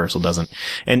 for reversal doesn't.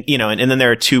 And, and then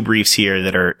there are two briefs here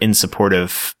that are in support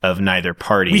of neither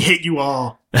party. We hate you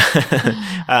all.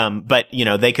 But,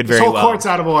 they could very this whole well. Court's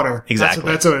out of order. Exactly.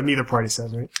 That's what neither party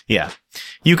says, right? Yeah.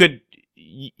 They could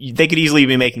easily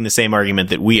be making the same argument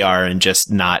that we are and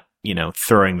just not,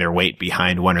 throwing their weight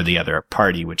behind one or the other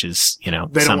party, which is, they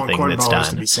don't something want that's corn done.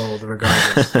 To be sold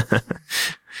regardless.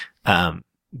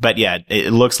 But yeah,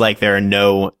 it looks like there are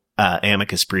no,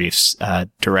 amicus briefs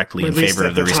directly Or in at least favor at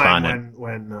of the time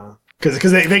respondent.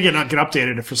 Because they get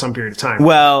updated for some period of time.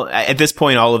 Well, at this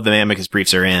point, all of the amicus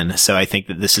briefs are in, so I think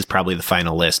that this is probably the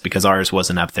final list because ours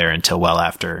wasn't up there until well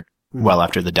after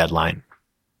the deadline.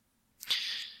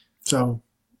 So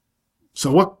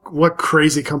what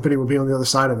crazy company would be on the other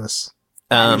side of this?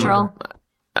 Patent troll.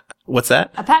 What's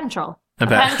that? A patent troll. A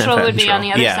patent troll would be on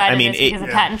the other Yeah, side I mean, of this because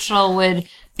a patent troll would.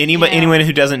 Anyone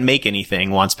who doesn't make anything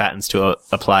wants patents to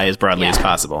apply as broadly as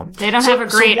possible. They don't have a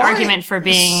great argument for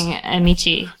being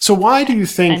amici. So why do you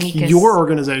think Amicus. your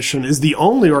organization is the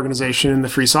only organization in the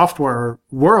free software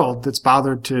world that's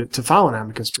bothered to file an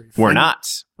amicus brief? We're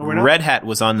not. we're not? Red Hat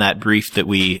was on that brief that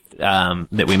we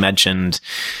mentioned.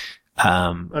 They're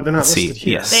not listed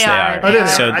here. Yes, They are. Oh, they're there.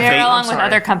 So They're they, along with sorry.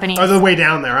 other companies. Oh, they're way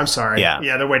down there. I'm sorry. Yeah.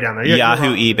 Yeah, they're way down there.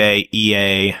 Yahoo, eBay,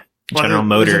 EA, General There's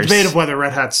Motors. a debate of whether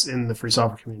Red Hat's in the free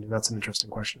software community. That's an interesting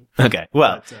question. Okay.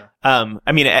 Well, But,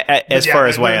 I mean, as yeah, far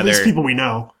as they're why at least other people we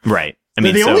know. right. I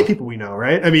They're mean, the only people we know,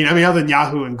 right? I mean, other than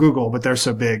Yahoo and Google, but they're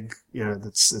so big,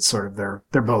 it's sort of they're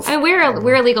both. I mean,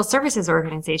 we're a legal services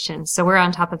organization, so we're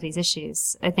on top of these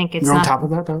issues. I think it's You're not. on top of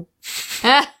that, though?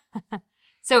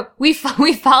 So we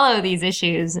follow these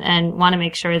issues and want to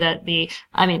make sure that the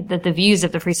views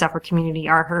of the free software community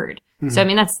are heard. So I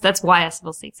mean, that's why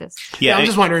SFLC exists. yeah, I'm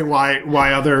just wondering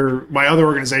why other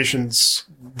organizations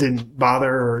didn't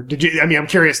bother, or did you? I mean, I'm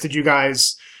curious. Did you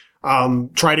guys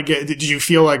try to get? Did you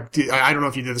feel like? I don't know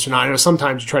if you did this or not. I know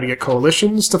sometimes you try to get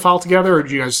coalitions to file together, or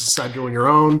did you guys decide doing your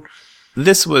own?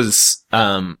 this was,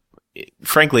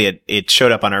 frankly, it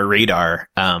showed up on our radar,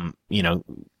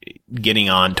 getting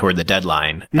on toward the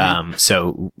deadline.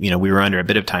 So, we were under a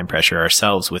bit of time pressure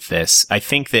ourselves with this. I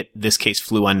think that this case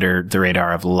flew under the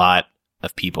radar of a lot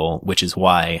of people, which is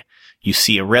why you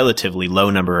see a relatively low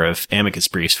number of amicus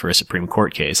briefs for a Supreme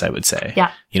Court case, I would say.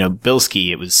 Yeah. Bilski,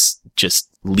 it was just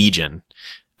legion.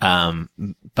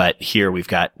 But here we've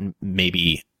got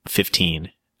maybe 15.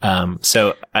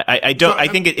 So I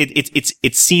think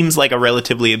it seems like a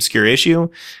relatively obscure issue.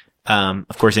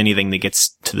 Of course, anything that gets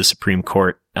to the Supreme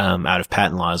Court, out of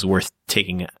patent law is worth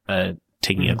taking a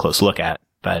close look at.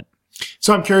 But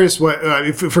So I'm curious, what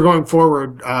if we're going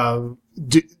forward?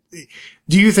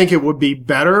 Do you think it would be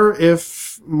better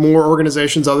if more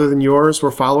organizations other than yours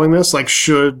were following this? Like,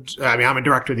 I'm a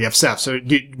director of the FSF, so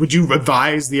would you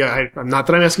advise I'm not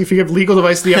that I'm asking if you give legal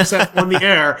advice to the FSF on the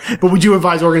air, but would you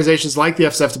advise organizations like the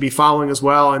FSF to be following as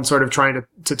well and sort of trying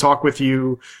to talk with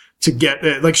you to get,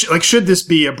 should this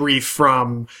be a brief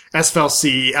from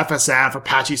SFLC, FSF,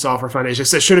 Apache Software Foundation?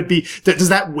 So should it be, does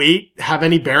that weight have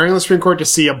any bearing on the Supreme Court to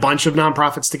see a bunch of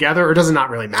nonprofits together, or does it not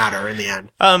really matter in the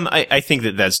end? I think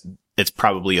it's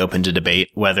probably open to debate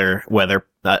whether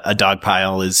a dog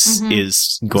pile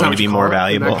is going to be more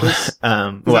valuable. Is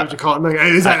that what you call it?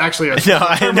 Is that actually a no,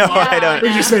 I don't. Or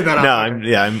you just made that up?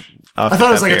 No, I'm off I the thought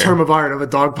it was cuff like a here. term of art of a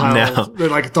dog pile. No.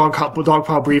 Like a dog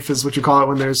pile brief is what you call it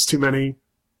when there's too many.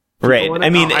 Right. people in it. I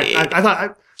mean, No, I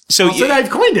thought. so I've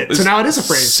coined it, so now it is a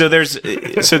phrase.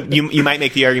 So you might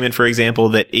make the argument, for example,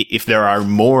 that if there are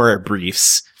more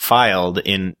briefs filed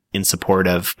in support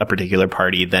of a particular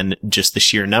party, then just the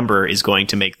sheer number is going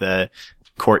to make the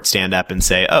court stand up and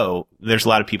say, oh, there's a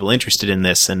lot of people interested in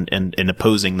this and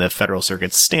opposing the Federal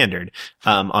Circuit's standard.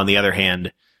 On the other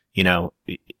hand,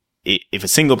 if a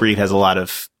single brief has a lot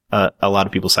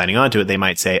of people signing on to it, they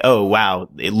might say, oh, wow,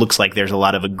 it looks like there's a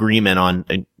lot of agreement on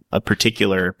a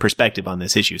particular perspective on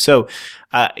this issue. So,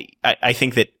 I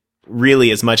think that really,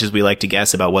 as much as we like to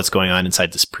guess about what's going on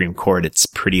inside the Supreme Court, it's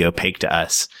pretty opaque to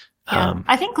us. Yeah.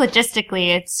 I think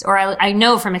logistically I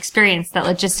know from experience that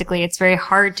logistically it's very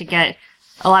hard to get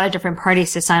a lot of different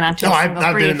parties to sign on to a single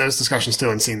I've brief. been in those discussions too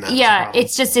and seen that. Yeah, it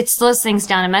slows things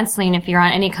down immensely. And if you're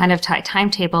on any kind of tight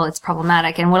timetable, it's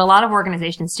problematic. And what a lot of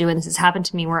organizations do, and this has happened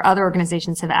to me where other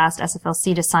organizations have asked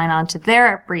SFLC to sign on to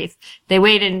their brief, they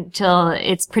wait until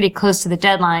it's pretty close to the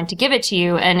deadline to give it to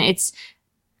you. And it's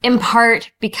in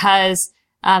part because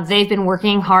they've been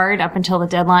working hard up until the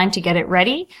deadline to get it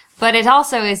ready. But it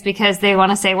also is because they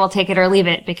want to say, well, take it or leave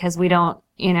it because we don't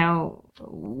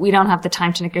have the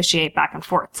time to negotiate back and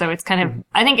forth. So it's kind of,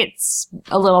 I think it's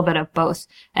a little bit of both,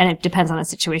 and it depends on the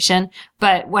situation.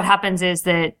 But what happens is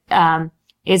that at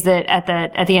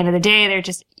the end of the day, they're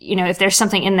just, if there's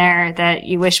something in there that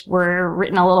you wish were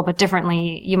written a little bit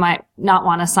differently, you might not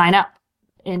want to sign up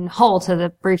in whole to the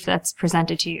brief that's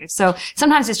presented to you. So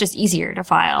sometimes it's just easier to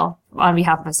file on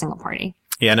behalf of a single party.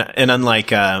 Yeah, and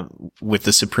unlike with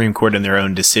the Supreme Court and their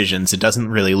own decisions, it doesn't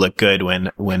really look good when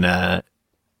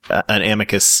an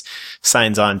amicus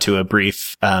signs on to a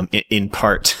brief, in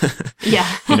part. Yeah.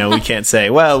 We can't say,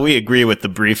 well, we agree with the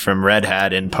brief from Red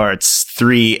Hat in parts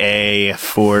 3A,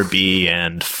 4B,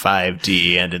 and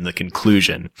 5D, and in the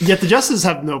conclusion. Yet the justices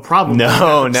have no problem.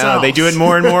 No, they do it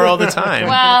more and more all the time.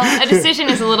 Well, a decision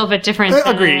is a little bit different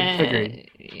than Agreed.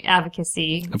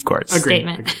 advocacy Of course.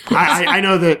 statement. I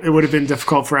know that it would have been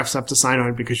difficult for FSUP to sign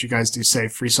on because you guys do say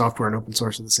free software and open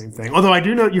source are the same thing. Although I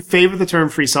do know you favor the term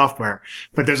free software,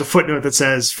 but there's a footnote that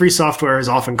says free software is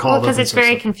often called Because open it's source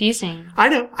very software. confusing. I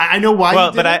know. I know why. Well,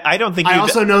 you did but it. I don't think I you'd-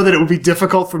 also know that it would be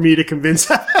difficult for me to convince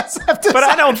FSF to But I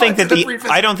sign don't think on that to the free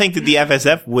I don't think that the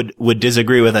FSF would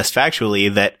disagree with us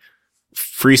factually that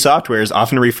free software is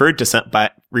often referred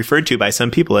to by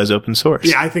some people as open source.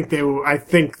 Yeah, I think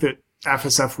that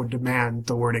FSF would demand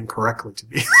the wording correctly to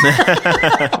be.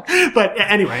 But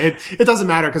anyway, it doesn't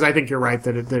matter because I think you're right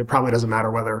that it probably doesn't matter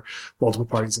whether multiple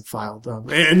parties have filed.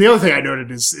 And the other thing I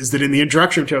noted is that in the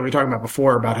introduction to it, we were talking about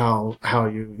before about how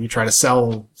you try to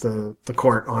sell the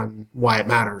court on why it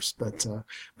matters. But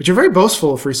you're very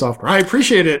boastful of free software. I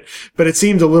appreciate it, but it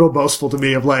seemed a little boastful to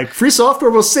me of like, free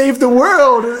software will save the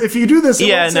world. If you do this,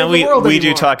 it won't save the world we do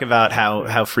anymore. talk about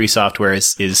how free software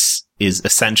is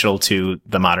essential to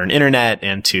the modern internet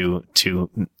and to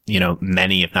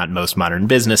many, if not most, modern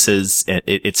businesses,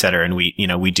 et cetera. And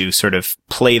we do sort of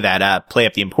play up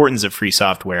the importance of free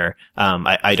software.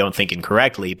 I don't think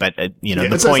incorrectly, but the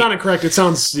point. It's not incorrect. It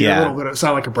sounds a little bit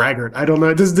sound like a braggart. I don't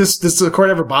know. Does the court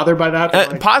ever bothered by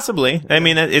that? Possibly. I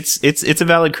mean, it's a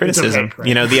valid criticism.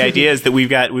 okay, right. The idea is that we've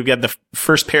got the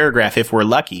first paragraph, if we're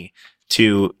lucky,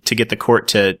 to get the court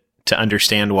to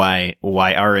understand why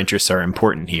our interests are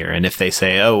important here. And if they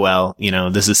say, oh, well,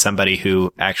 this is somebody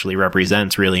who actually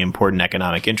represents really important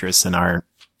economic interests in our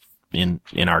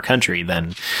country,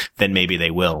 then maybe they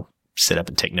will sit up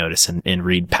and take notice and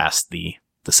read past the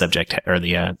subject or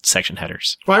the section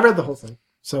headers. Well, I read the whole thing.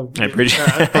 So I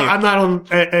appreciate I'm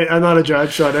not a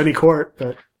judge on any court,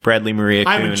 but Bradley Maria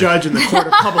Kuhn. I'm a judge in the court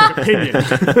of public opinion.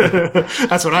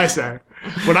 That's what I say.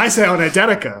 When I say on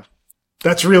Identica,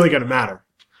 that's really going to matter.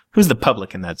 Who's the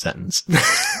public in that sentence?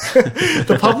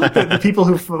 The public, the people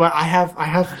who I have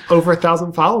over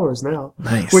 1,000 followers now.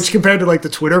 Nice. Which compared to like the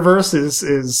Twitterverse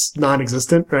is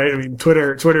non-existent, right? I mean,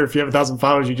 Twitter, if you have 1,000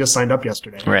 followers, you just signed up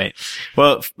yesterday. Right.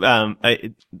 Well,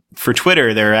 for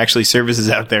Twitter, there are actually services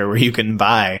out there where you can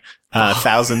buy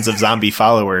thousands of zombie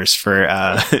followers for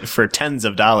tens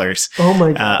of dollars. Oh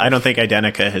my God. I don't think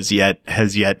Identica has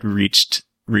yet reached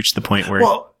the point where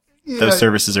those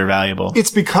services are valuable.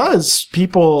 It's because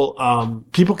people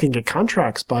can get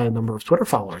contracts by a number of Twitter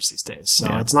followers these days. So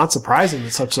it's not surprising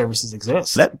that such services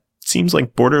exist. That seems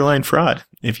like borderline fraud.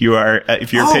 If you're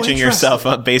pitching yourself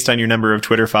up based on your number of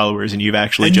Twitter followers and you've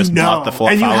actually just bought the full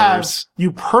followers.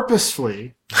 You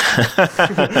purposefully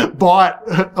bought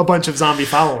a bunch of zombie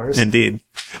followers. Indeed.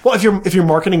 Well, if you're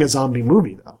marketing a zombie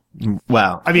movie though.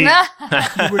 Well, I mean,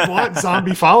 you would want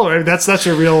zombie followers. That's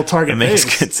your real target It makes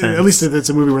base. good sense. At least if it's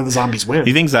a movie where the zombies win. do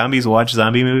you think zombies watch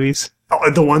zombie movies? Oh,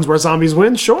 the ones where zombies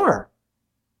win? Sure.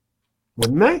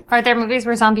 Wouldn't they? Are there movies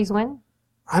where zombies win?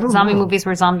 I don't Zombie know. movies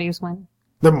where zombies win?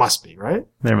 There must be, right?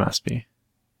 There must be.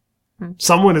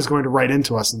 Someone is going to write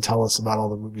into us and tell us about all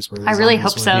the movies where I really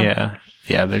zombies hope win. so.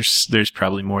 Yeah. There's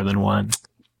probably more than one.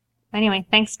 Anyway,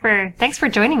 thanks for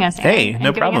joining us, Aaron, Hey, and no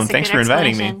giving problem. us a Thanks good for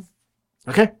inviting me. explanation.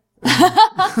 Okay.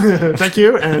 Thank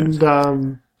you.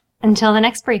 And Until the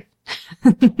next brief.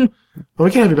 well,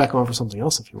 we can have you back on for something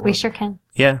else if you want. We sure can.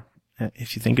 Yeah.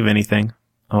 If you think of anything,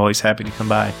 I'm always happy to come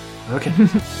by. Okay.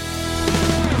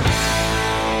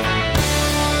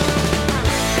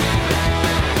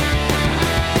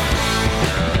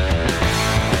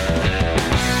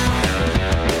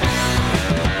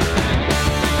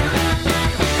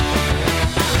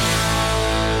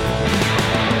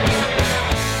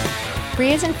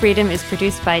 Free as in Freedom is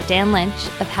produced by Dan Lynch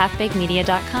of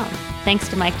halfbakemedia.com. Thanks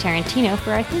to Mike Tarantino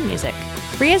for our theme music.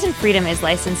 Free as in Freedom is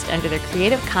licensed under the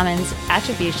Creative Commons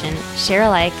Attribution Share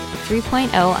Alike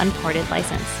 3.0 Unported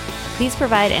license. Please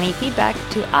provide any feedback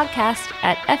to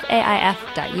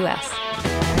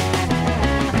oddcast@faif.us.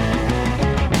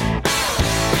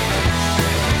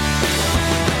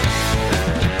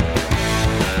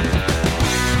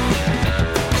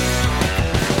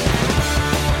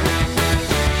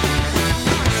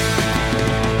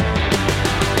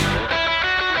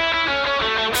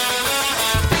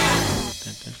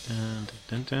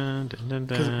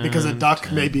 Because a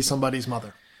duck may be somebody's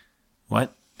mother.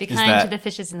 What? Be is kind that? to the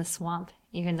fishes in the swamp,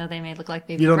 even though they may look like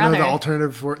baby You don't brother. know the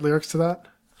alternative lyrics to that?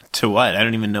 To what? I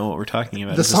don't even know what we're talking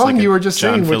about. The Is this song like a you were just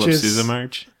John singing, which Philip is- Sousa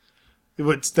March?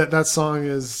 That song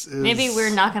is Maybe we're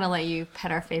not going to let you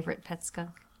pet our favorite pet skunk.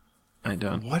 I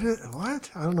don't. What?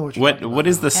 I don't know what you're talking What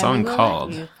is about the song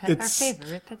called? It's- our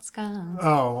favorite pet scum.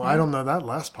 now. I don't know that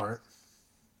last part.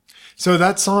 So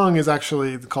that song is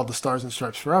actually called "The Stars and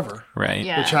Stripes Forever," Right.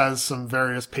 Yeah. which has some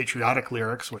various patriotic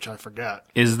lyrics, which I forget.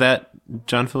 Is that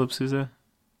John Philip Sousa?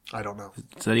 I don't know.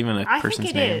 Is that even a I person's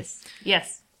think it name? is.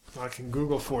 Yes. I can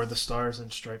Google for "The Stars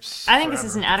and Stripes." I think this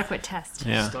is Forever. an adequate test.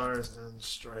 Yeah. Stars and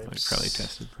Stripes. We probably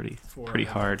tested pretty Forever.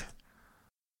 hard.